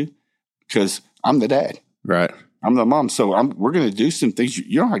outlast you because I'm the dad. Right. I'm the mom. So we're going to do some things.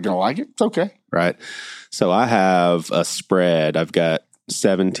 You're not going to like it. It's okay. Right. So I have a spread. I've got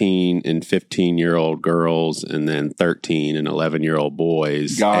 17 and 15-year-old girls and then 13 and 11-year-old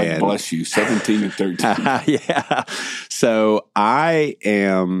boys. God bless you. 17 and 13. Yeah. So I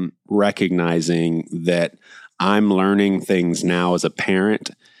am recognizing that I'm learning things now as a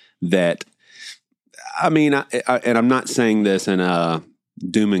parent that, and I'm not saying this in a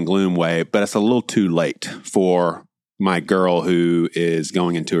doom and gloom way, but it's a little too late for my girl who is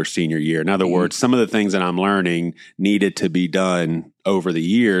going into her senior year. In other words, some of the things that I'm learning needed to be done over the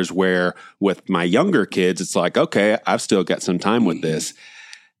years, where with my younger kids, it's like, okay, I've still got some time with this.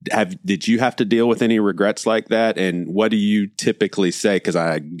 Did you have to deal with any regrets like that? And what do you typically say? Because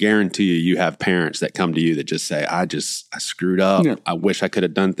I guarantee you have parents that come to you that just say, I screwed up. Yeah. I wish I could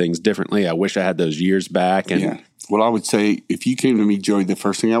have done things differently. I wish I had those years back. And yeah. Well, I would say if you came to me, Joey, the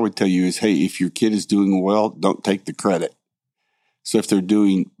first thing I would tell you is, hey, if your kid is doing well, don't take the credit. So if they're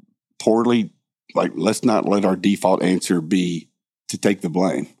doing poorly, let's not let our default answer be to take the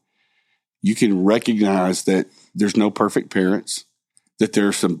blame. You can recognize that there's no perfect parents, that there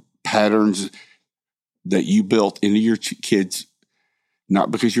are some patterns that you built into your kids, not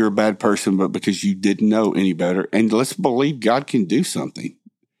because you're a bad person, but because you didn't know any better. And let's believe God can do something.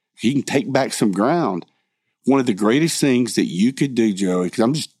 He can take back some ground. One of the greatest things that you could do, Joey, because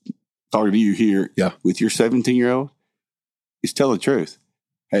I'm just talking to you here with your 17-year-old, is tell the truth.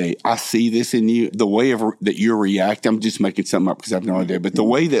 Hey, I see this in you. The way that you react, I'm just making something up because I have no idea, but the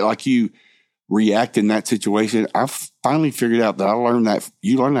way that you react in that situation, I've finally figured out that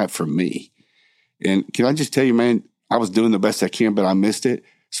you learned that from me. And can I just tell you, man, I was doing the best I can, but I missed it.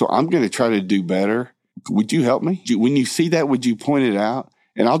 So I'm going to try to do better. Would you help me? When you see that, would you point it out?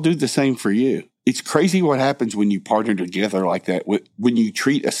 And I'll do the same for you. It's crazy what happens when you partner together like that. When you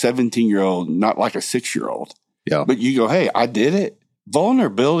treat a 17-year-old not like a 6-year-old. Yeah. But you go, hey, I did it.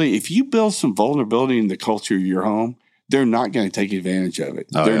 Vulnerability, if you build some vulnerability in the culture of your home, they're not going to take advantage of it.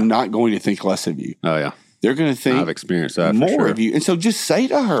 They're not going to think less of you. Oh, yeah. They're going to think I've experienced that more for sure. of you. And so just say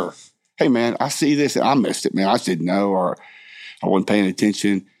to her, hey, man, I see this and I missed it, man. I said no, or I wasn't paying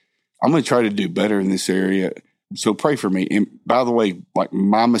attention. I'm going to try to do better in this area. So pray for me. And by the way, like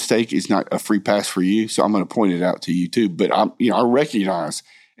my mistake is not a free pass for you. So I'm going to point it out to you too. But I recognize,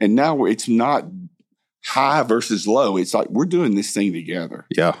 and now it's not high versus low. It's like we're doing this thing together.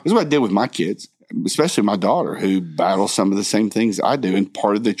 Yeah. That's what I did with my kids, especially my daughter who battles some of the same things I do. And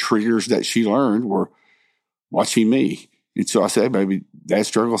part of the triggers that she learned were watching me. And so I said, hey, baby, dad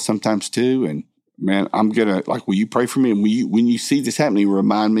struggles sometimes too. And man, I'm going to, like, will you pray for me? And when you see this happening,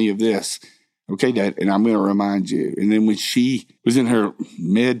 remind me of this. Okay, Dad, and I'm going to remind you. And then when she was in her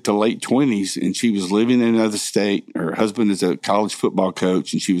mid to late 20s and she was living in another state, her husband is a college football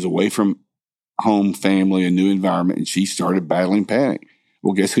coach, and she was away from home, family, a new environment, and she started battling panic.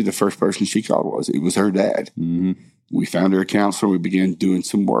 Well, guess who the first person she called was? It was her dad. Mm-hmm. We found her a counselor. We began doing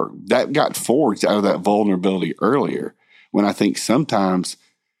some work. That got forged out of that vulnerability earlier, when I think sometimes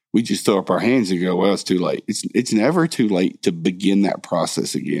we just throw up our hands and go, well, it's too late. It's never too late to begin that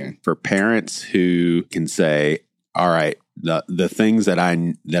process again. For parents who can say, all right, the things that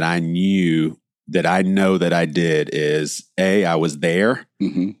I knew that I know that I did is A, I was there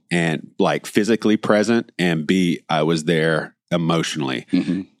and like physically present, and B, I was there emotionally.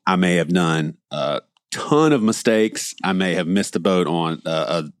 Mm-hmm. I may have done a ton of mistakes. I may have missed the boat on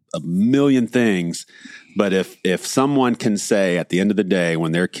a million things. But if someone can say at the end of the day,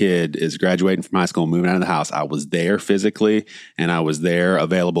 when their kid is graduating from high school and moving out of the house, I was there physically and I was there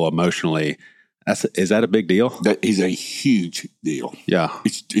available emotionally, is that a big deal? That is a huge deal. Yeah.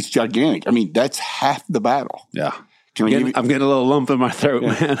 It's gigantic. I mean, that's half the battle. Yeah. I'm getting a little lump in my throat,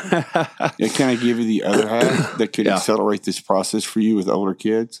 man. Can I give you the other half that could accelerate this process for you with older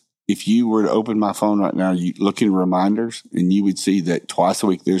kids? If you were to open my phone right now, you look in reminders and you would see that twice a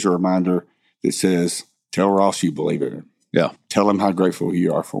week there's a reminder that says, tell Ross you believe in him. Yeah. Tell him how grateful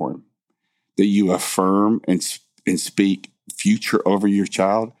you are for him. That you affirm and speak future over your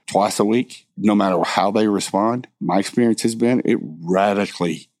child twice a week, no matter how they respond. My experience has been it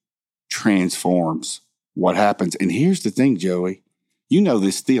radically transforms what happens. And here's the thing, Joey. You know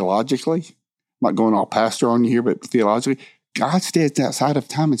this theologically. I'm not going all pastor on you here, but theologically, God stands outside of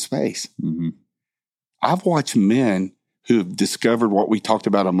time and space. Mm-hmm. I've watched men who have discovered what we talked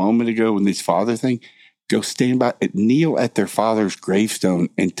about a moment ago in this father thing, go stand by, kneel at their father's gravestone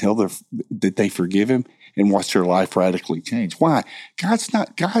and tell that they forgive him and watch their life radically change. Why? God's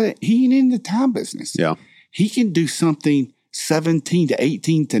not, God, he ain't in the time business. Yeah. He can do something 17 to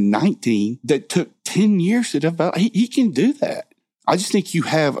 18 to 19 that took 10 years to develop. He can do that. I just think you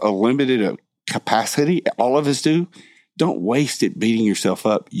have a limited capacity. All of us do. Don't waste it beating yourself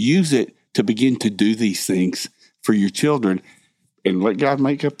up. Use it to begin to do these things for your children and let God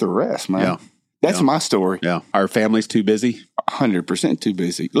make up the rest, man. Yeah. That's my story. Yeah. Our family's too busy? 100% too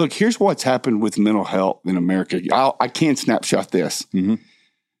busy. Look, here's what's happened with mental health in America. I can snapshot this. Mm-hmm.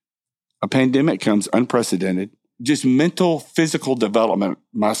 A pandemic comes unprecedented. Just mental, physical development.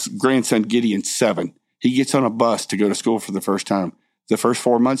 My grandson, Gideon's 7. He gets on a bus to go to school for the first time. The first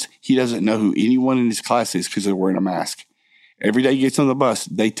 4 months, he doesn't know who anyone in his class is because they're wearing a mask. Every day he gets on the bus,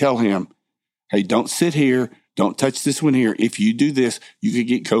 they tell him, hey, don't sit here. Don't touch this one here. If you do this, you could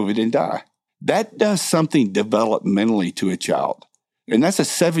get COVID and die. That does something developmentally to a child. And that's a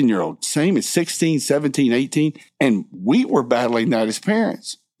 7-year-old, same as 16, 17, 18. And we were battling that as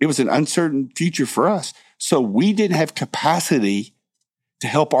parents. It was an uncertain future for us. So we didn't have capacity to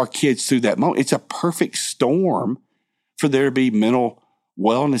help our kids through that moment. It's a perfect storm for there to be mental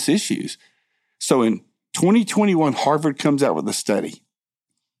wellness issues. So in 2021, Harvard comes out with a study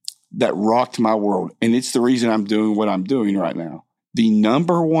that rocked my world. And it's the reason I'm doing what I'm doing right now. The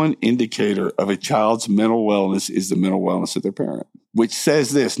number one indicator of a child's mental wellness is the mental wellness of their parent, which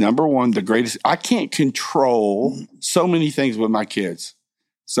says this. Number one, the greatest, I can't control so many things with my kids.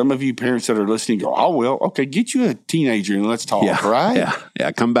 Some of you parents that are listening go, I will. Okay, get you a teenager and let's talk, right?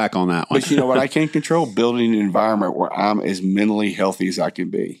 Yeah, come back on that one. But you know what I can't control? Building an environment where I'm as mentally healthy as I can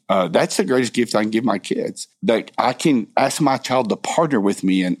be. That's the greatest gift I can give my kids. That I can ask my child to partner with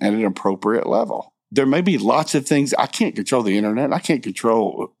me at an appropriate level. There may be lots of things. I can't control the internet. I can't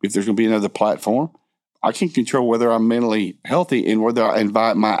control if there's going to be another platform. I can control whether I'm mentally healthy and whether I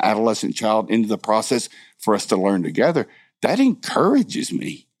invite my adolescent child into the process for us to learn together. that encourages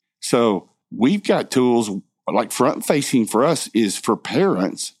me. So we've got tools like front facing for us is for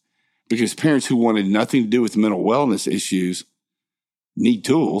parents, because parents who wanted nothing to do with mental wellness issues need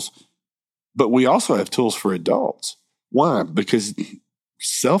tools. But we also have tools for adults. Why? Because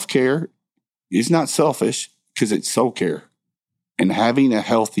self-care is not selfish, because it's soul care. And having a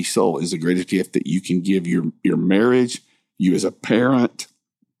healthy soul is the greatest gift that you can give your marriage, you as a parent,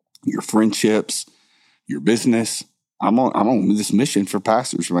 your friendships, your business. I'm on this mission for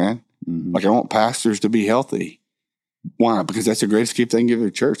pastors, man. Mm-hmm. Like, I want pastors to be healthy. Why? Because that's the greatest gift they can give their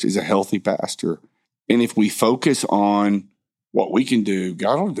church is a healthy pastor. And if we focus on what we can do,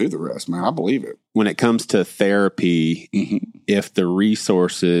 God will do the rest, man. I believe it. When it comes to therapy, if the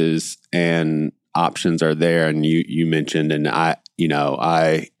resources and options are there, and you mentioned, and I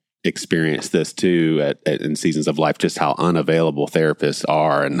experienced this too in seasons of life, just how unavailable therapists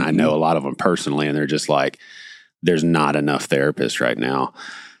are. And I know a lot of them personally, and they're just like, there's not enough therapists right now.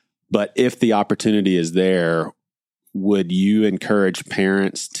 But if the opportunity is there, would you encourage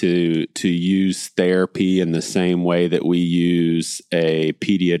parents to use therapy in the same way that we use a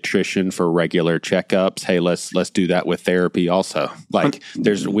pediatrician for regular checkups? Hey, let's do that with therapy also. Like,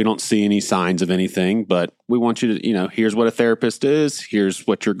 we don't see any signs of anything, but we want you to, here's what a therapist is. Here's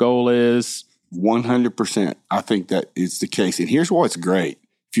what your goal is. 100%. I think that is the case. And here's what's great.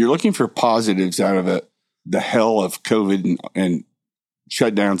 If you're looking for positives out of the hell of COVID and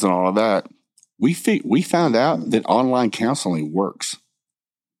shutdowns and all of that, we found out that online counseling works,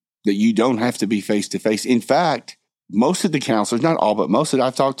 that you don't have to be face-to-face. In fact, most of the counselors, not all, but most that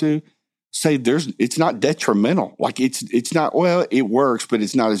I've talked to, say it's not detrimental. Like, it's not, well, it works, but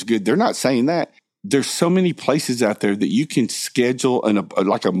it's not as good. They're not saying that. There's so many places out there that you can schedule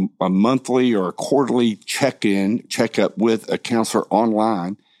a monthly or a quarterly checkup with a counselor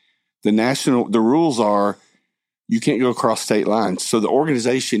online. The rules are, you can't go across state lines. So the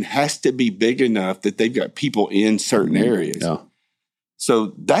organization has to be big enough that they've got people in certain areas. Yeah.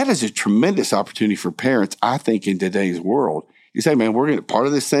 So that is a tremendous opportunity for parents, I think, in today's world. You say, man, we're going to part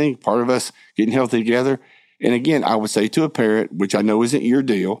of this thing, part of us getting healthy together. And again, I would say to a parent, which I know isn't your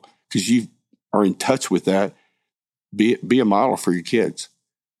deal because you are in touch with that, be a model for your kids.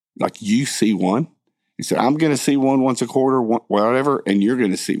 Like, you see one. You say, I'm going to see one once a quarter, whatever, and you're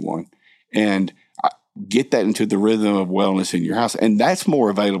going to see one. And get that into the rhythm of wellness in your house. And that's more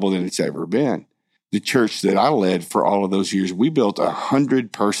available than it's ever been. The church that I led for all of those years, we built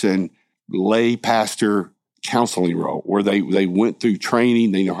 100-person lay pastor counseling role where they went through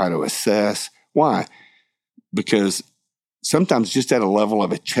training. They know how to assess. Why? Because sometimes just at a level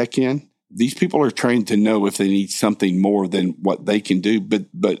of a check-in, these people are trained to know if they need something more than what they can do. But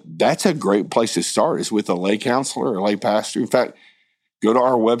that's a great place to start, is with a lay counselor or a lay pastor. In fact, go to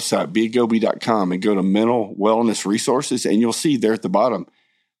our website, beagoby.com, and go to mental wellness resources, and you'll see there at the bottom,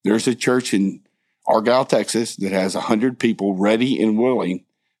 there's a church in Argyle, Texas, that has 100 people ready and willing.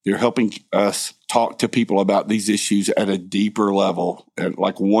 They're helping us talk to people about these issues at a deeper level, at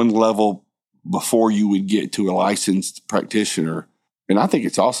like one level before you would get to a licensed practitioner. And I think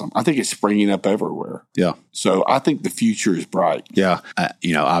it's awesome. I think it's springing up everywhere. Yeah. So I think the future is bright. Yeah.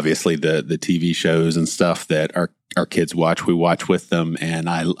 Obviously the TV shows and stuff that our kids watch, we watch with them. And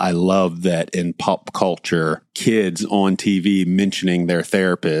I love that in pop culture, kids on TV mentioning their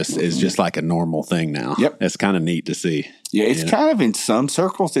therapist is just like a normal thing now. Yep. It's kind of neat to see. Yeah. It's kind of, in some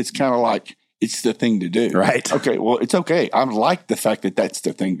circles, it's kind of like, it's the thing to do. Right. Okay. Well, it's okay. I like the fact that that's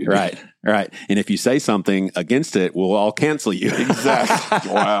the thing to do. Right. Right. And if you say something against it, we'll all cancel you.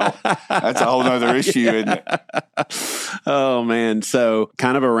 Exactly. Wow. That's a whole other issue, isn't it? Oh, man. So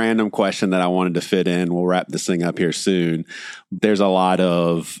kind of a random question that I wanted to fit in. We'll wrap this thing up here soon. There's a lot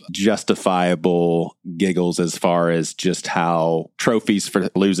of justifiable giggles as far as just how trophies for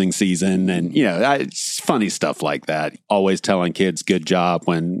losing season and, it's funny stuff like that. Always telling kids good job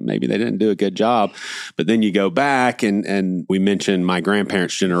when maybe they didn't do a good job. But then you go back and we mentioned my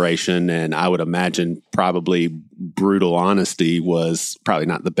grandparents' generation, and I would imagine probably brutal honesty was probably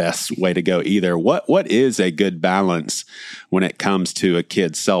not the best way to go either. What is a good balance when it comes to a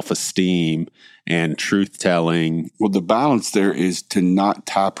kid's self-esteem and truth-telling? Well, the balance there is to not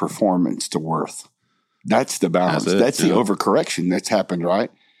tie performance to worth. That's the balance. That's the overcorrection that's happened,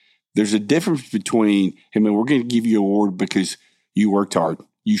 right? There's a difference between, hey, man, we're going to give you an award because you worked hard.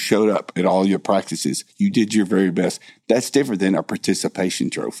 You showed up at all your practices. You did your very best. That's different than a participation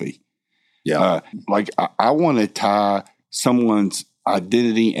trophy. Yeah. I want to tie someone's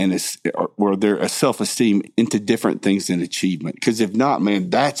identity or their self-esteem into different things than achievement. Because if not, man,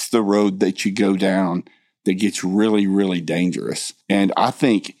 that's the road that you go down that gets really, really dangerous. And I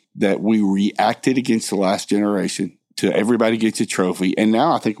think that we reacted against the last generation to everybody gets a trophy. And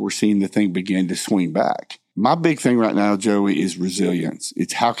now I think we're seeing the thing begin to swing back. My big thing right now, Joey, is resilience.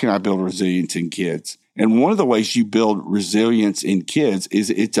 It's how can I build resilience in kids? And one of the ways you build resilience in kids is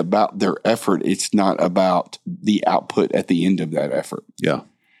it's about their effort. It's not about the output at the end of that effort. Yeah.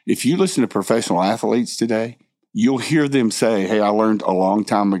 If you listen to professional athletes today, you'll hear them say, hey, I learned a long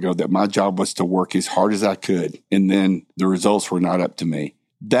time ago that my job was to work as hard as I could, and then the results were not up to me.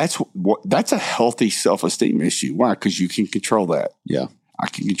 That's a healthy self-esteem issue. Why? Because you can control that. Yeah. I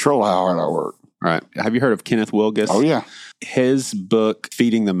can control how hard I work. Right. Have you heard of Kenneth Wilgus? Oh, yeah. His book,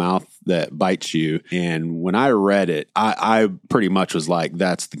 Feeding the Mouth That Bites You. And when I read it, I pretty much was like,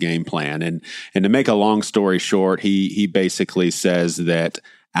 that's the game plan. And to make a long story short, he basically says that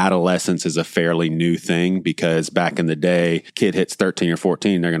adolescence is a fairly new thing because back in the day, kid hits 13 or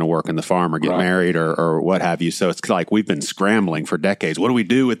 14, they're going to work in the farm or get married or what have you. So it's like we've been scrambling for decades. What do we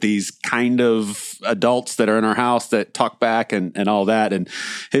do with these kind of adults that are in our house that talk back and all that? And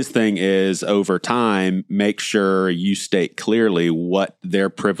his thing is over time, make sure you state clearly what their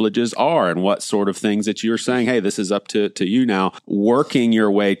privileges are and what sort of things that you're saying, hey, this is up to you now. Working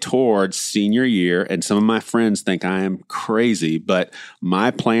your way towards senior year. And some of my friends think I am crazy, but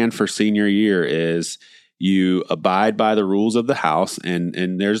my plan for senior year is you abide by the rules of the house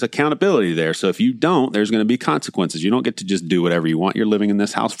and there's accountability there. So if you don't, there's going to be consequences. You don't get to just do whatever you want. You're living in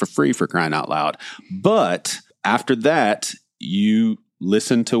this house for free, for crying out loud. But after that, you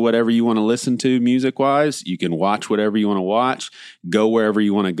listen to whatever you want to listen to music wise. You can watch whatever you want to watch, go wherever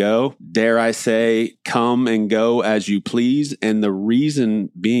you want to go. Dare I say, come and go as you please. And the reason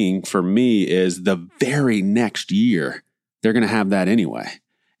being for me is the very next year, they're going to have that anyway.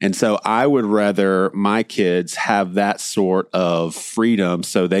 And so I would rather my kids have that sort of freedom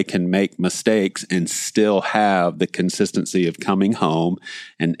so they can make mistakes and still have the consistency of coming home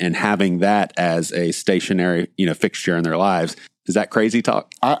and having that as a stationary, fixture in their lives. Is that crazy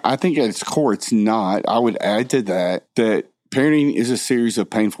talk? I think at its core, it's not. I would add to that parenting is a series of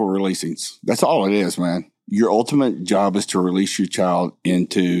painful releasings. That's all it is, man. Your ultimate job is to release your child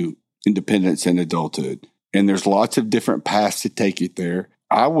into independence and adulthood. And there's lots of different paths to take it there.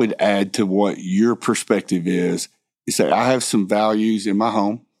 I would add to what your perspective is say, I have some values in my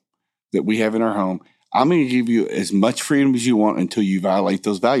home that we have in our home. I'm going to give you as much freedom as you want until you violate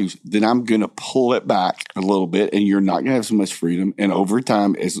those values. Then I'm going to pull it back a little bit and you're not going to have so much freedom. And over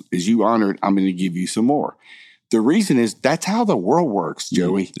time, as you honor it, I'm going to give you some more. The reason is that's how the world works,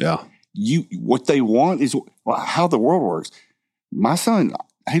 Joey. Yeah. What they want is how the world works. My son,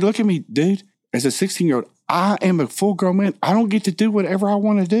 hey, look at me, dude. As a 16-year-old, I am a full-grown man. I don't get to do whatever I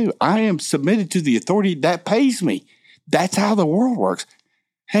want to do. I am submitted to the authority that pays me. That's how the world works.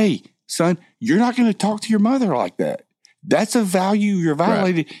 Hey, son, you're not going to talk to your mother like that. That's a value you're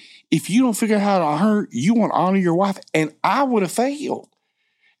violating. Right. If you don't figure out how to honor, you want to honor your wife, and I would have failed.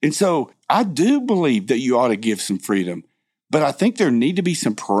 And so I do believe that you ought to give some freedom, but I think there need to be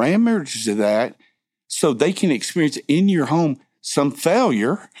some parameters to that so they can experience in your home some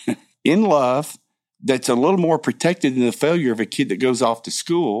failure in love that's a little more protected than the failure of a kid that goes off to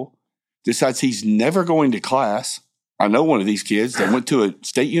school, decides he's never going to class. I know one of these kids that went to a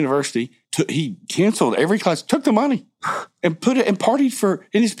state university. He canceled every class, took the money, and put it and partied for,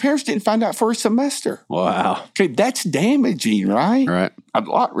 and his parents didn't find out for a semester. Wow. Okay, that's damaging, right? Right. I'd a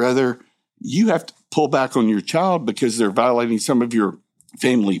lot rather you have to pull back on your child because they're violating some of your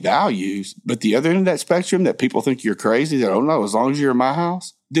family values. But the other end of that spectrum that people think you're crazy, that, oh no, as long as you're in my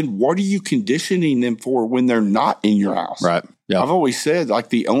house, then what are you conditioning them for when they're not in your house? Right. Yeah. I've always said, like,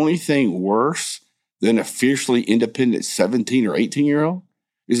 the only thing worse than a fiercely independent 17 or 18-year-old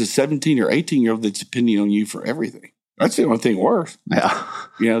is a 17 or 18-year-old that's depending on you for everything. That's the only thing worse. Yeah.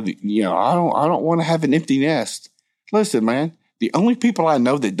 I don't want to have an empty nest. Listen, man, the only people I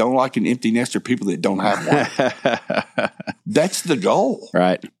know that don't like an empty nest are people that don't have one. That's the goal.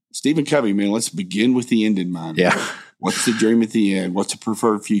 Right. Stephen Covey, man, let's begin with the end in mind. Yeah. What's the dream at the end? What's the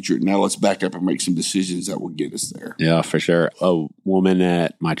preferred future? Now let's back up and make some decisions that will get us there. Yeah, for sure. A woman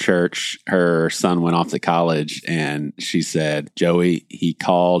at my church, her son went off to college and she said, Joey, he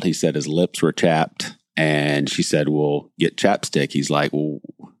called, he said his lips were chapped. And she said, well, get chapstick. He's like, well,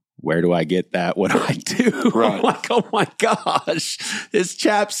 where do I get that? What do I do? Right. I'm like, oh my gosh, it's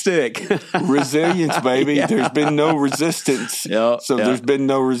chapstick. Resilience, baby. Yeah. There's been no resistance. Yep. So there's been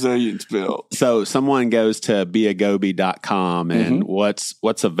no resilience built. So someone goes to beagoby.com and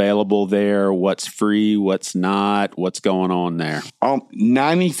what's available there? What's free? What's not? What's going on there?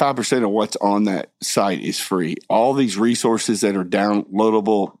 95% of what's on that site is free. All these resources that are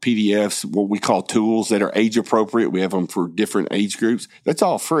downloadable PDFs, what we call tools that are age appropriate. We have them for different age groups. That's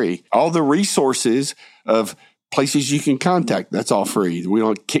all free. All the resources of places you can contact. That's all free. We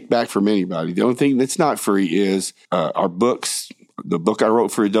don't kick back from anybody. The only thing that's not free is our books. The book I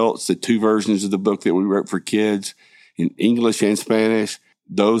wrote for adults, the 2 versions of the book that we wrote for kids in English and Spanish,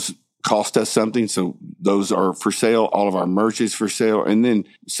 those cost us something. So those are for sale. All of our merch is for sale. And then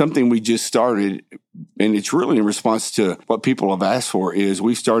something we just started, and it's really in response to what people have asked for, is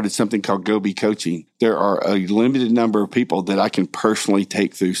we started something called Go Be Coaching. There are a limited number of people that I can personally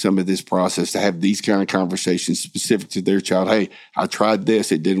take through some of this process to have these kind of conversations specific to their child. Hey, I tried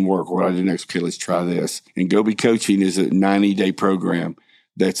this. It didn't work. What do I do next? Okay, let's try this. And Go Be Coaching is a 90-day program.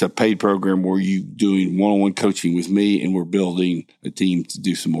 That's a paid program where you doing one-on-one coaching with me, and we're building a team to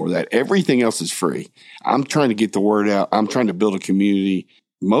do some more of that. Everything else is free. I'm trying to get the word out. I'm trying to build a community.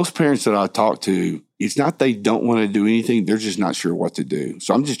 Most parents that I talk to, it's not they don't want to do anything. They're just not sure what to do.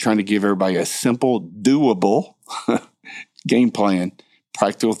 So I'm just trying to give everybody a simple, doable game plan,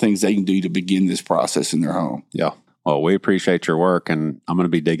 practical things they can do to begin this process in their home. Yeah. Well, we appreciate your work, and I'm going to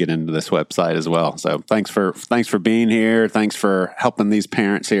be digging into this website as well. So thanks for being here. Thanks for helping these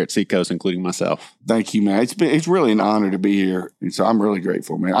parents here at Seacoast, including myself. Thank you, man. It's really an honor to be here, and so I'm really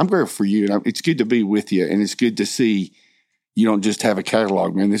grateful, man. I'm grateful for you, and it's good to be with you, and it's good to see you don't just have a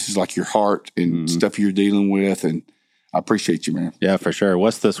catalog, man. This is like your heart and stuff you're dealing with, and I appreciate you, man. Yeah, for sure.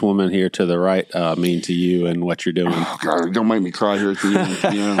 What's this woman here to the right mean to you and what you're doing? Oh, God, don't make me cry here at the end.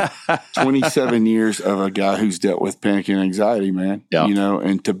 You know, 27 years of a guy who's dealt with panic and anxiety, man. Yeah. You know,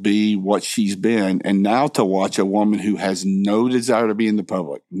 and to be what she's been, and now to watch a woman who has no desire to be in the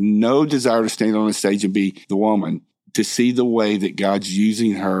public, no desire to stand on a stage and be the woman, to see the way that God's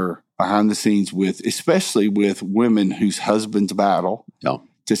using her behind the scenes with, especially with women whose husbands battle. Yeah.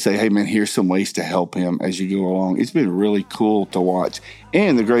 To say, hey, man, here's some ways to help him as you go along. It's been really cool to watch.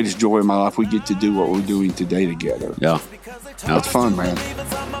 And the greatest joy of my life, we get to do what we're doing today together. Yeah. It's fun, man.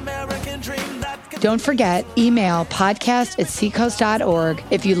 Don't forget, email podcast@seacoast.org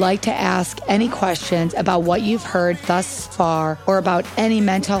if you'd like to ask any questions about what you've heard thus far or about any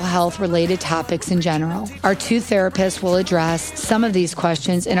mental health related topics in general. Our 2 therapists will address some of these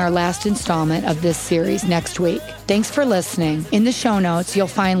questions in our last installment of this series next week. Thanks for listening. In the show notes, you'll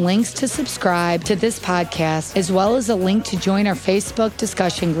find links to subscribe to this podcast, as well as a link to join our Facebook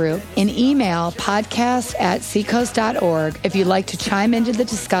discussion group. And email podcast@seacoast.org if you'd like to chime into the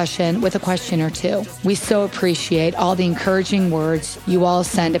discussion with a question or 2. We so appreciate all the encouraging words you all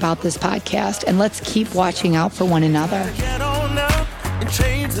send about this podcast, and let's keep watching out for one another. Get on up and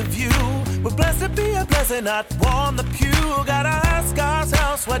change the view. We're blessed to be a blessing, not warm the pew. Gotta ask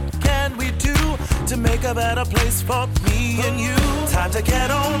ourselves, what can we do to make a better place for me and you? Time to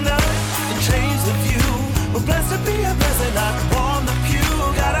get on up and change the view. We're blessed to be a blessing, not warm the pew.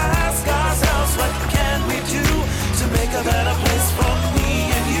 Gotta ask ourselves, what can we do to make a better place for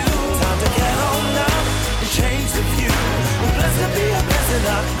me and you? Time to get on up and change the view. We're blessed to be a blessing,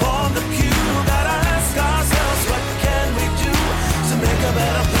 not warm the pew. Gotta ask ourselves, what can we do to make a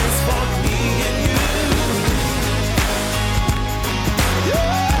better place for me and you?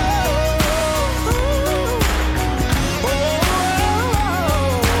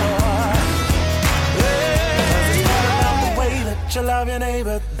 You love your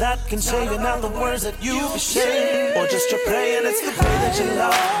neighbor, that can say you're not the words that you be saying, or just your praying. It's the way that you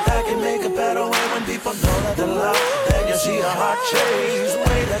love that can make a better way. When people know that they love, then you see a heart change. The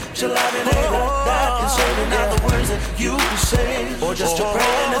way that you love your neighbor, that can say you're not the words that you be saying, or just your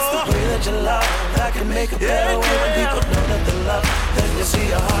praying. It's the way that you love that can make a better way. When people know that they love, then you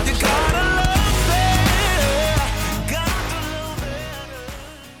see a heart change. You gotta love.